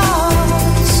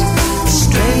stars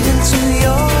straight into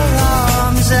your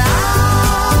arms?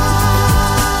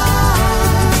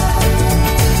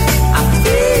 I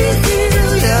feel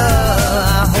ya,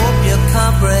 I hope you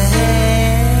comprehend.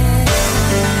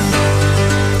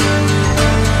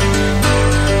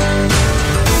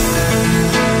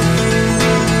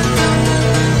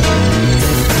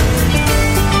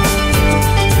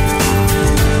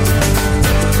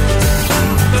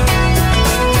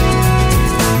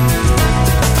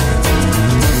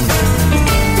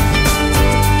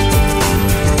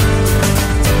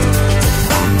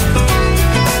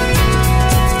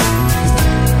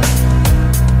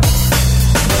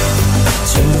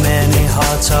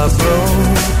 Are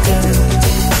broken.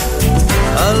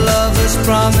 A lover's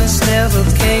promise never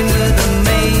came with a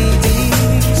maybe.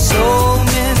 So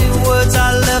many words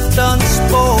are left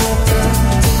unspoken.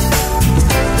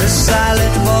 The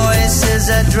silent voices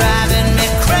are driving me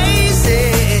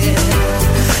crazy.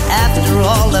 After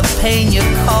all the pain you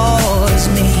caused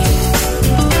me,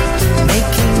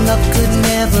 making up could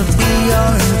never be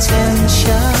your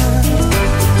intention.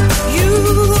 You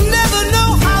never know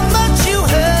how much you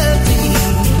hurt me.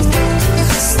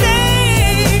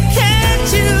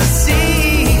 You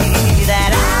see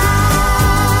that I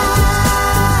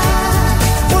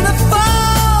wanna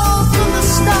fall from the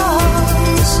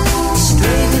stars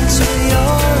straight into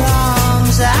your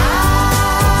arms. I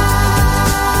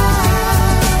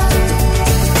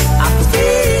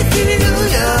feel you,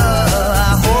 I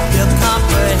hope you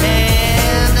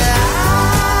comprehend. I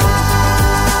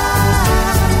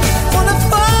wanna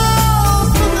fall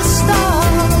from the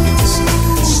stars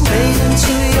straight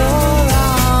into your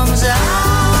arms.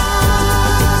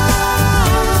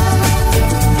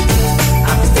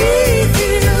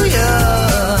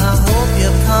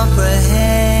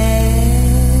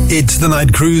 It's the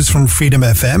Nightcruise from Freedom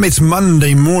FM. It's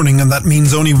Monday morning, and that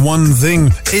means only one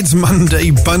thing. It's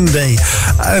Monday Bunday.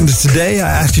 And today I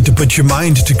asked you to put your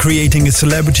mind to creating a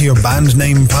celebrity or band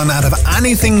name pun out of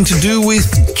anything to do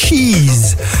with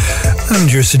cheese. And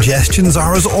your suggestions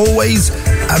are, as always,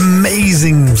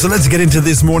 amazing. So let's get into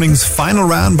this morning's final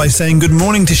round by saying good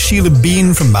morning to Sheila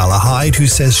Bean from Malahide, who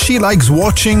says she likes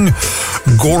watching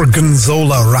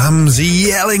Gorgonzola Ramsay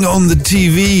yelling on the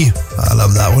TV. I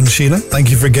love that one, Sheila. Thank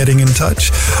you for getting in touch.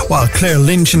 While Claire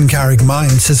Lynch in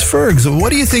Carrickmine says, Fergs,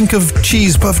 what do you think of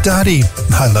Cheese Puff Daddy?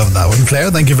 I love that one,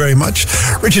 Claire. Thank you very much.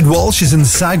 Richard Walsh is in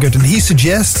Saggart, and he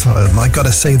suggests, I got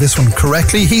to say this one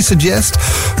correctly, he suggests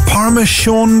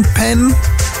Parmesan Pen.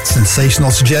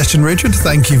 Sensational suggestion, Richard.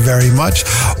 Thank you very much.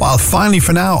 While finally,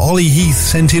 for now, Ollie Heath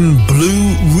sent in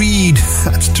Blue Reed.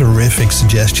 That's a terrific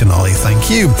suggestion, Ollie. Thank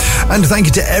you. And thank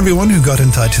you to everyone who got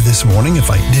in touch this morning. If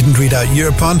I didn't read out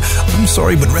your pun, I'm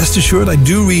sorry, but rest assured I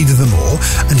do read them all.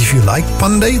 And if you like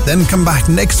Pun Day, then come back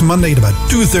next Monday at about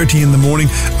 2:30 in the morning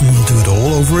and we'll do it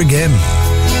all over again.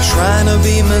 Trying to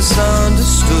be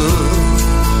misunderstood,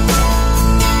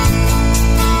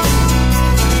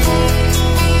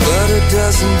 but it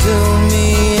doesn't do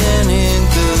me any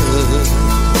good.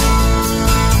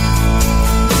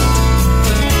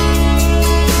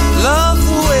 Love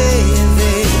the way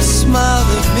they smiled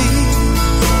at me,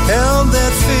 held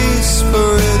that face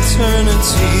for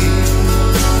eternity.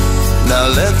 Now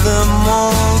let them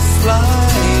all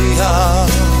fly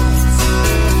off.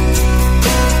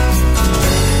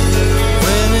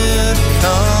 When it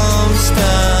comes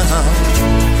down,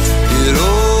 it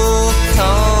all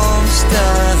comes down.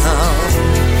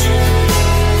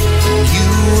 You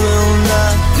will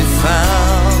not be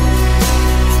found.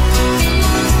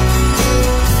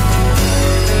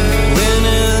 When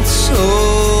it's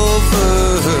over,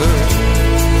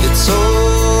 it's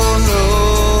all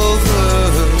over.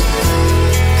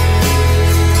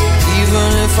 Even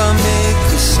if I make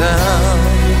a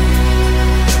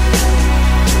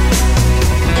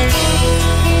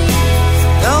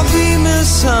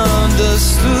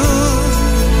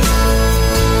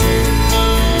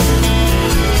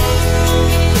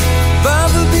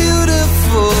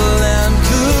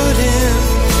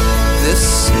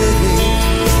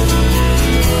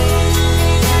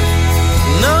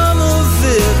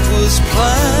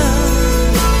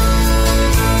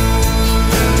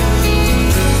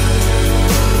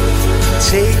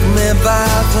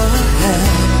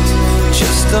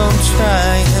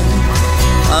try and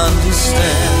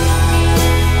understand.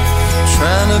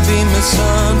 Trying to be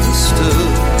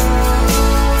misunderstood.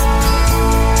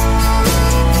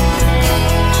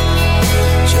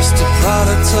 Just a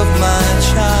product of my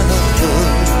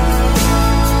childhood.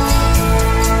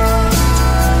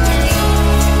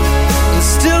 And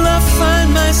still I find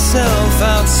myself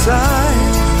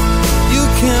outside. You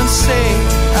can't say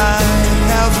I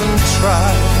haven't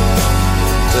tried.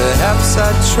 Perhaps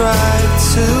I tried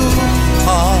too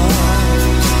hard.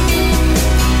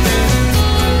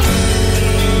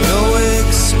 No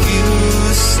excuses,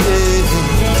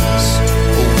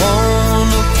 I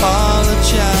won't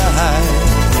apologize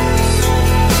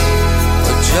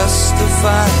or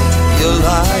justify your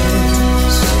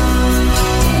lies.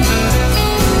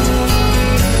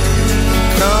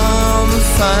 Come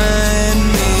find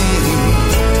me,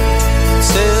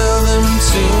 tell them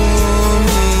to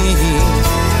me,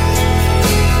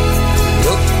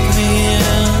 look me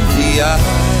in the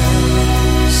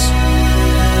eyes.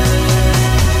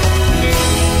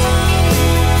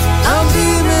 I'll be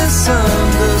misunderstood.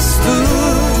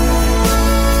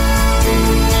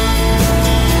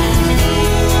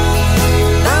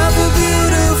 I'll be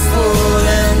beautiful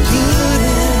and good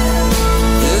in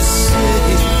this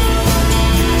city.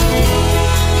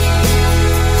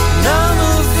 None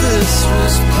of this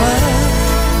was planned.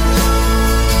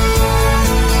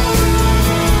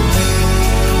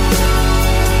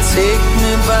 Take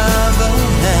me by the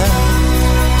hand,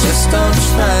 just don't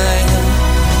try and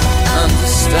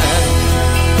understand.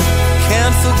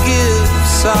 Can't forgive,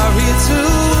 sorry to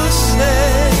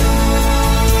say.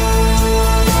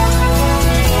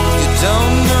 You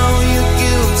don't know you're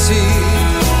guilty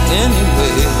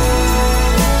anyway.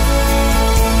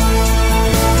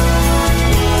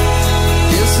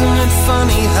 Isn't it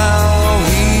funny how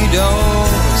we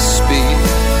don't speak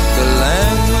the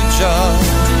language of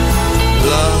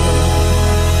love?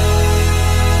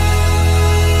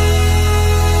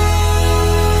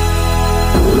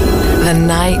 The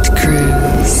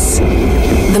Nightcruise.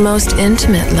 The most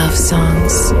intimate love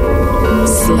songs.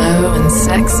 Slow and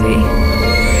sexy.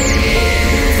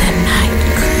 The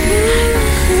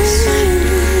Nightcruise.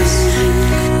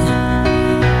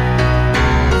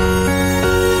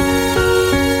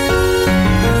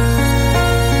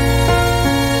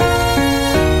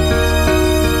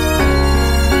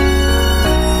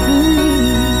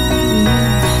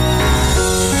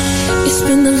 It's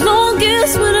been the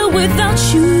longest winter without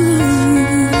you.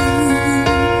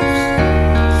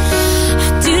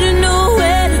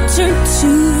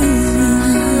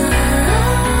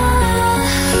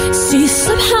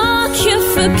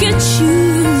 Forget you.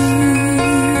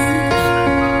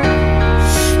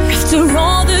 After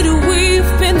all that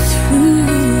we've been through,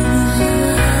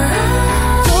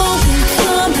 going,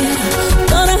 coming,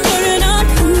 gonna hurt and I'll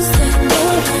lose that no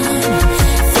one,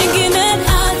 thinking that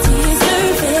I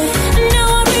deserve it. And now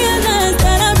I realize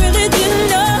that I really didn't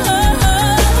know.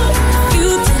 You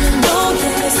didn't know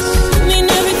this. I mean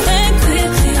everything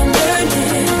quickly, I'm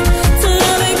learning to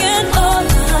love again. All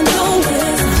I know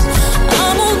is I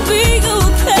won't be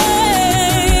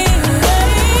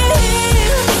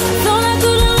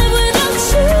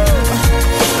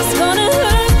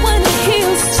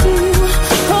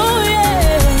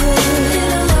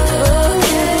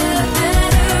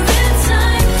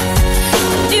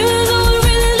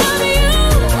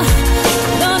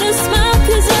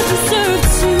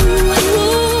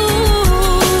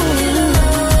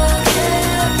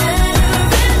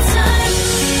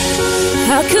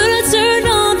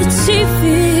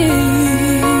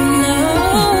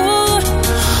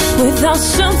without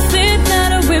something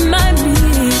that'll remind me.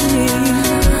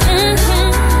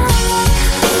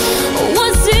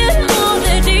 Was it all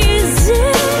that easy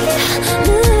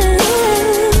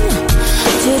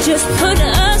to just put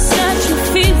aside your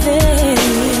feelings?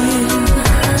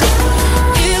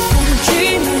 If I'm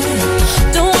dreaming,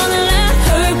 don't wanna let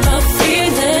hurt my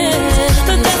feelings,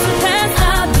 but that's the path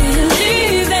I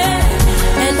believe in,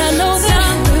 and I know that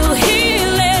I will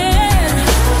heal it.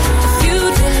 If you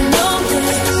didn't know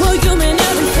this, well, you mean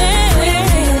everything.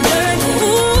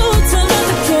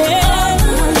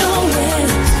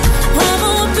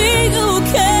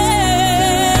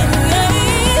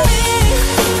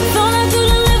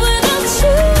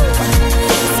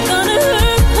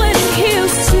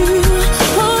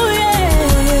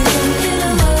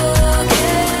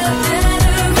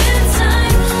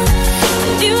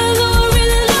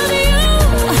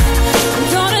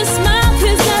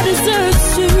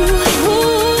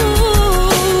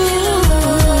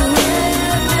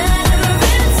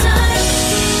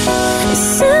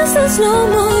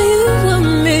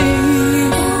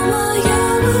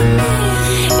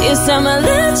 This time I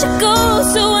let you go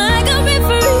so I can be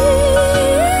free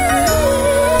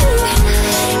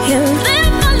and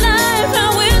live my life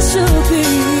how it should be.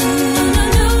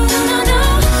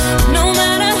 No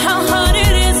matter how hard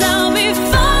it is, I'll be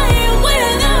fine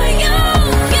without you.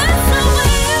 Yes, I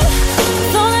will.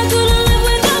 Thought I couldn't live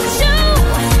without you.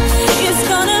 It's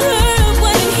gonna hurt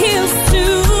when it heals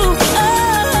too.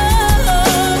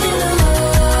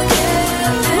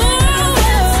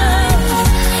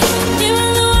 Even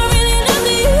though I really love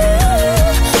you,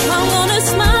 I'm gonna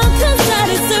smile 'cause I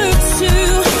deserve to.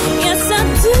 Yes, I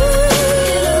do.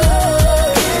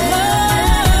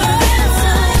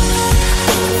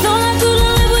 Thought I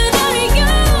couldn't live without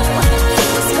you.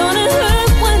 It's gonna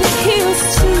hurt when it heals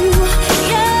too.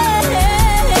 Yes.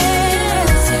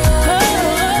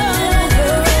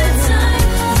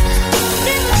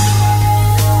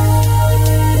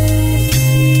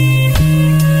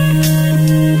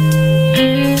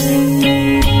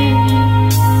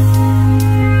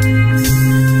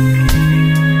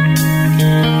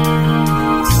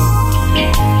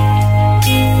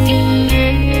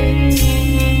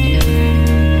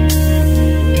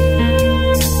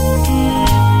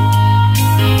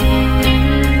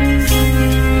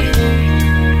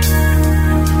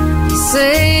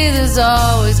 Say there's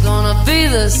always gonna be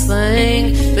this thing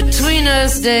between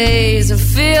us. Days are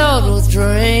filled with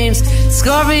dreams.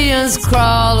 Scorpions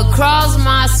crawl across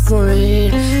my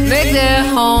screen, make their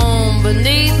home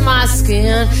beneath my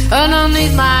skin,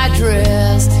 underneath my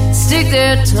dress, stick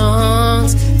their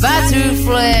tongues, bite through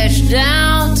flesh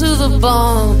down to the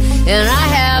bone. And I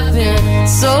have been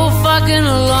so fucking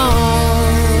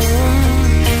alone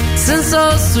since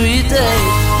those 3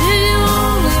 days. Did you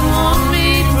only want me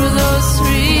for those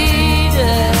 3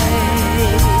 days?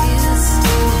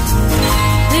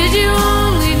 Did you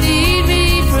only need me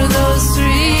for those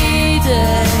 3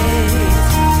 days?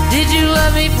 Did you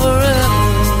love me forever?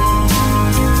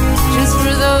 Just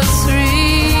for those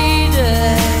 3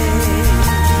 days?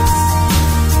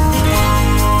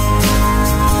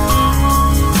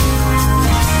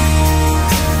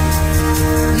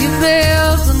 You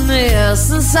built a nest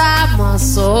inside my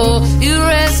soul. You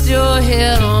rest your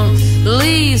head on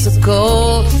leaves of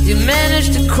gold. You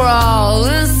managed to crawl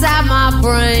inside my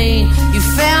brain. You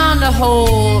found a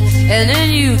hole and then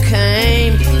you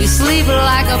came. You sleep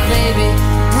like a baby,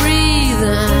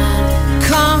 breathing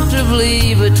comfortably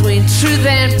between truth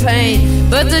and pain.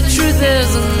 But the truth is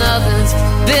that nothing's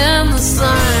been the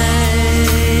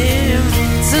same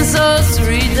since those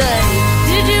 3 days.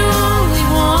 Did you only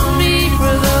want me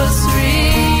for those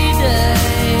 3 days?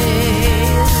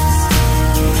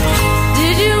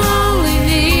 Did you only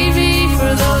need me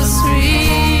for those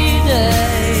 3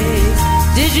 days?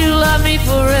 Did you love me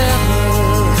forever?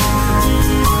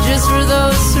 Just for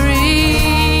those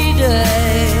 3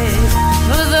 days?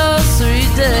 For those 3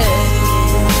 days?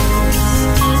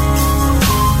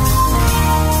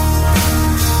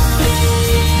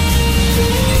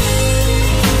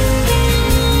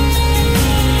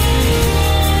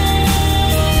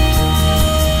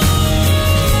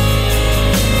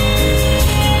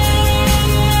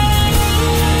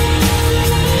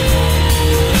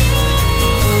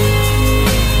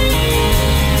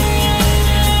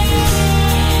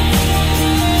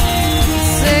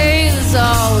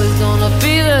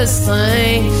 This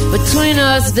thing between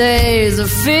us. Days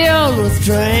are filled with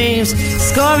dreams.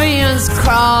 Scorpions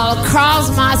crawl across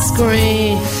my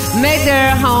screen, make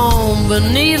their home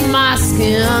beneath my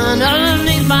skin,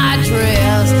 underneath my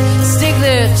dress, stick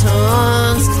their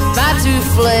tongues, bite through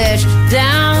flesh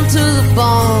down to the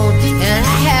bone. And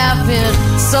I have been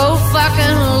so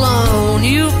fucking alone.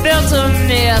 You built a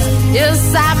nest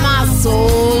inside my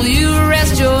soul. You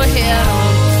rest your head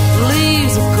on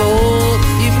leaves of gold.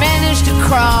 You managed to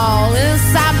crawl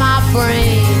inside my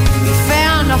brain. You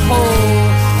found a hole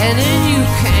and then you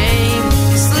came,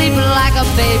 sleeping like a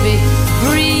baby,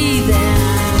 breathing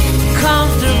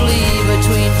comfortably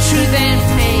between truth and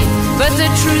pain. But the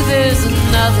truth is that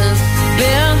nothing's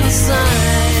been the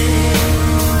same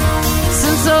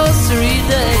since those 3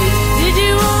 days. Did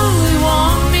you only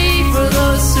want me for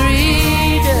those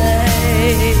 3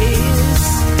 days?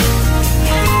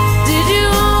 Did you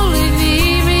only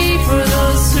need me for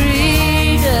those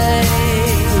 3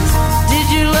 days? Did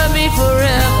you love me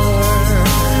forever?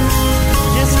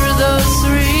 Just for those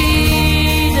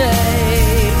 3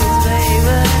 days,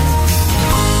 baby?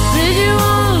 Did you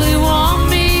only want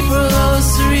me for those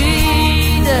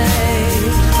 3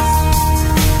 days?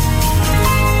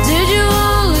 Did you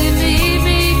only need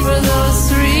me for those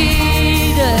 3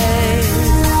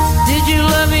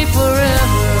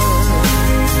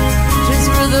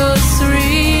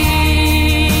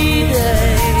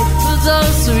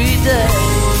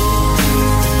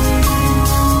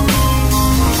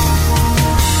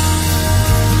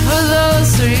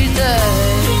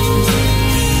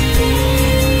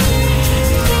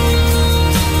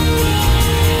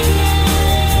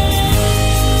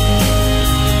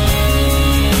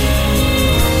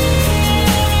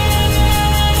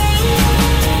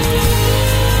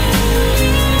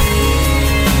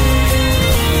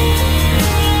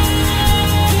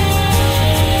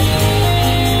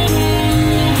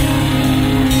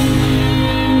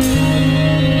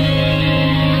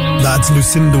 That's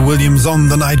Lucinda Williams on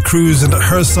the Night Cruise, and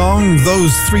her song,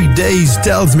 Those 3 Days,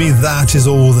 tells me that is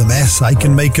all the mess I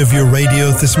can make of your radio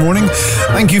this morning.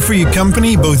 Thank you for your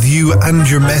company. Both you and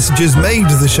your messages made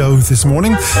the show this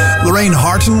morning. Lorraine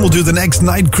Harton will do the next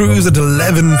Night Cruise at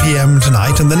 11 p.m.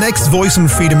 tonight, and the next voice on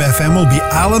Freedom FM will be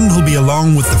Alan, who'll be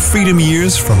along with the Freedom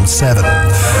Years from 7.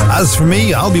 As for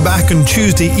me, I'll be back on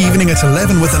Tuesday evening at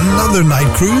 11 with another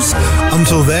Night Cruise.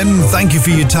 Until then, thank you for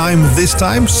your time this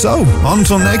time. So,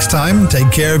 until next time,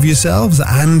 take care of yourselves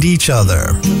and each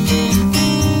other.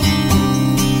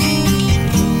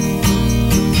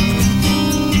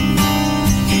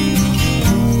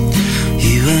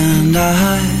 You and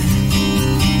I,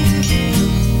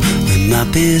 we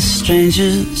might be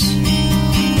strangers.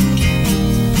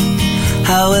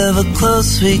 However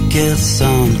close we get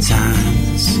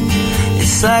sometimes,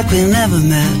 it's like we never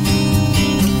met.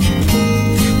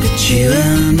 But you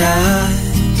and I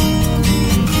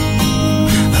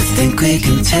think we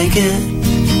can take it.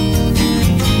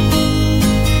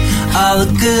 All the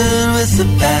good with the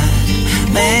bad,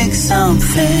 make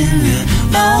something that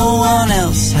no one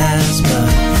else has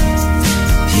but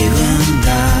you and I.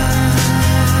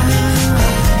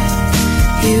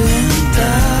 You and I,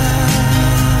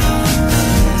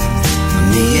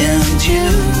 me and you.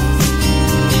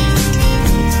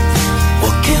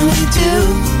 What can we do?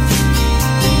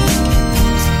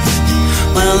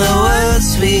 Well, the words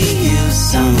we use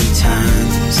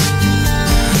sometimes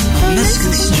are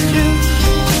misconstrued.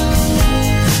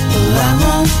 Well, I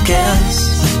won't guess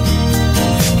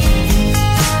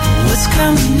what's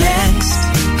coming next.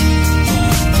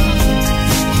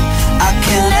 I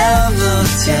can't ever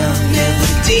tell you the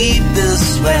deepest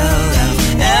well I've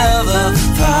ever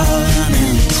fallen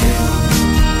into.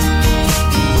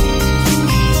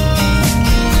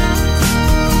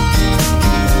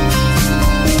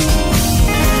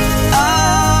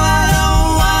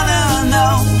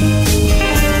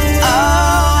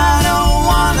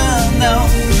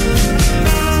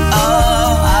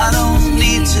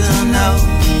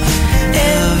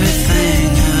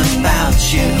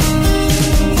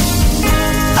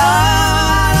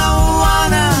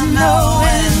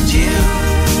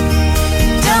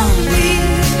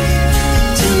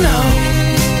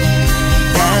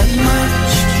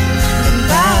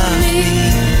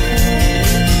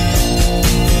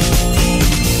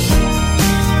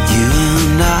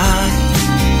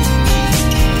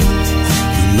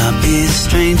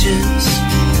 Strangers,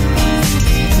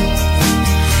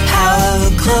 however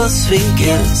close we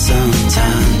get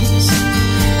sometimes,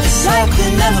 it's like we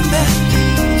never met.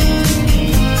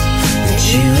 But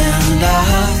you and I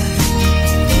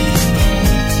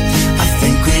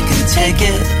think we can take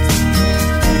it.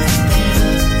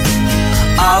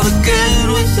 All the good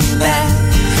with the bad,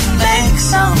 make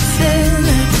something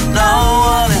that no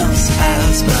one else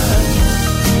has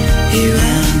but you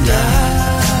and I.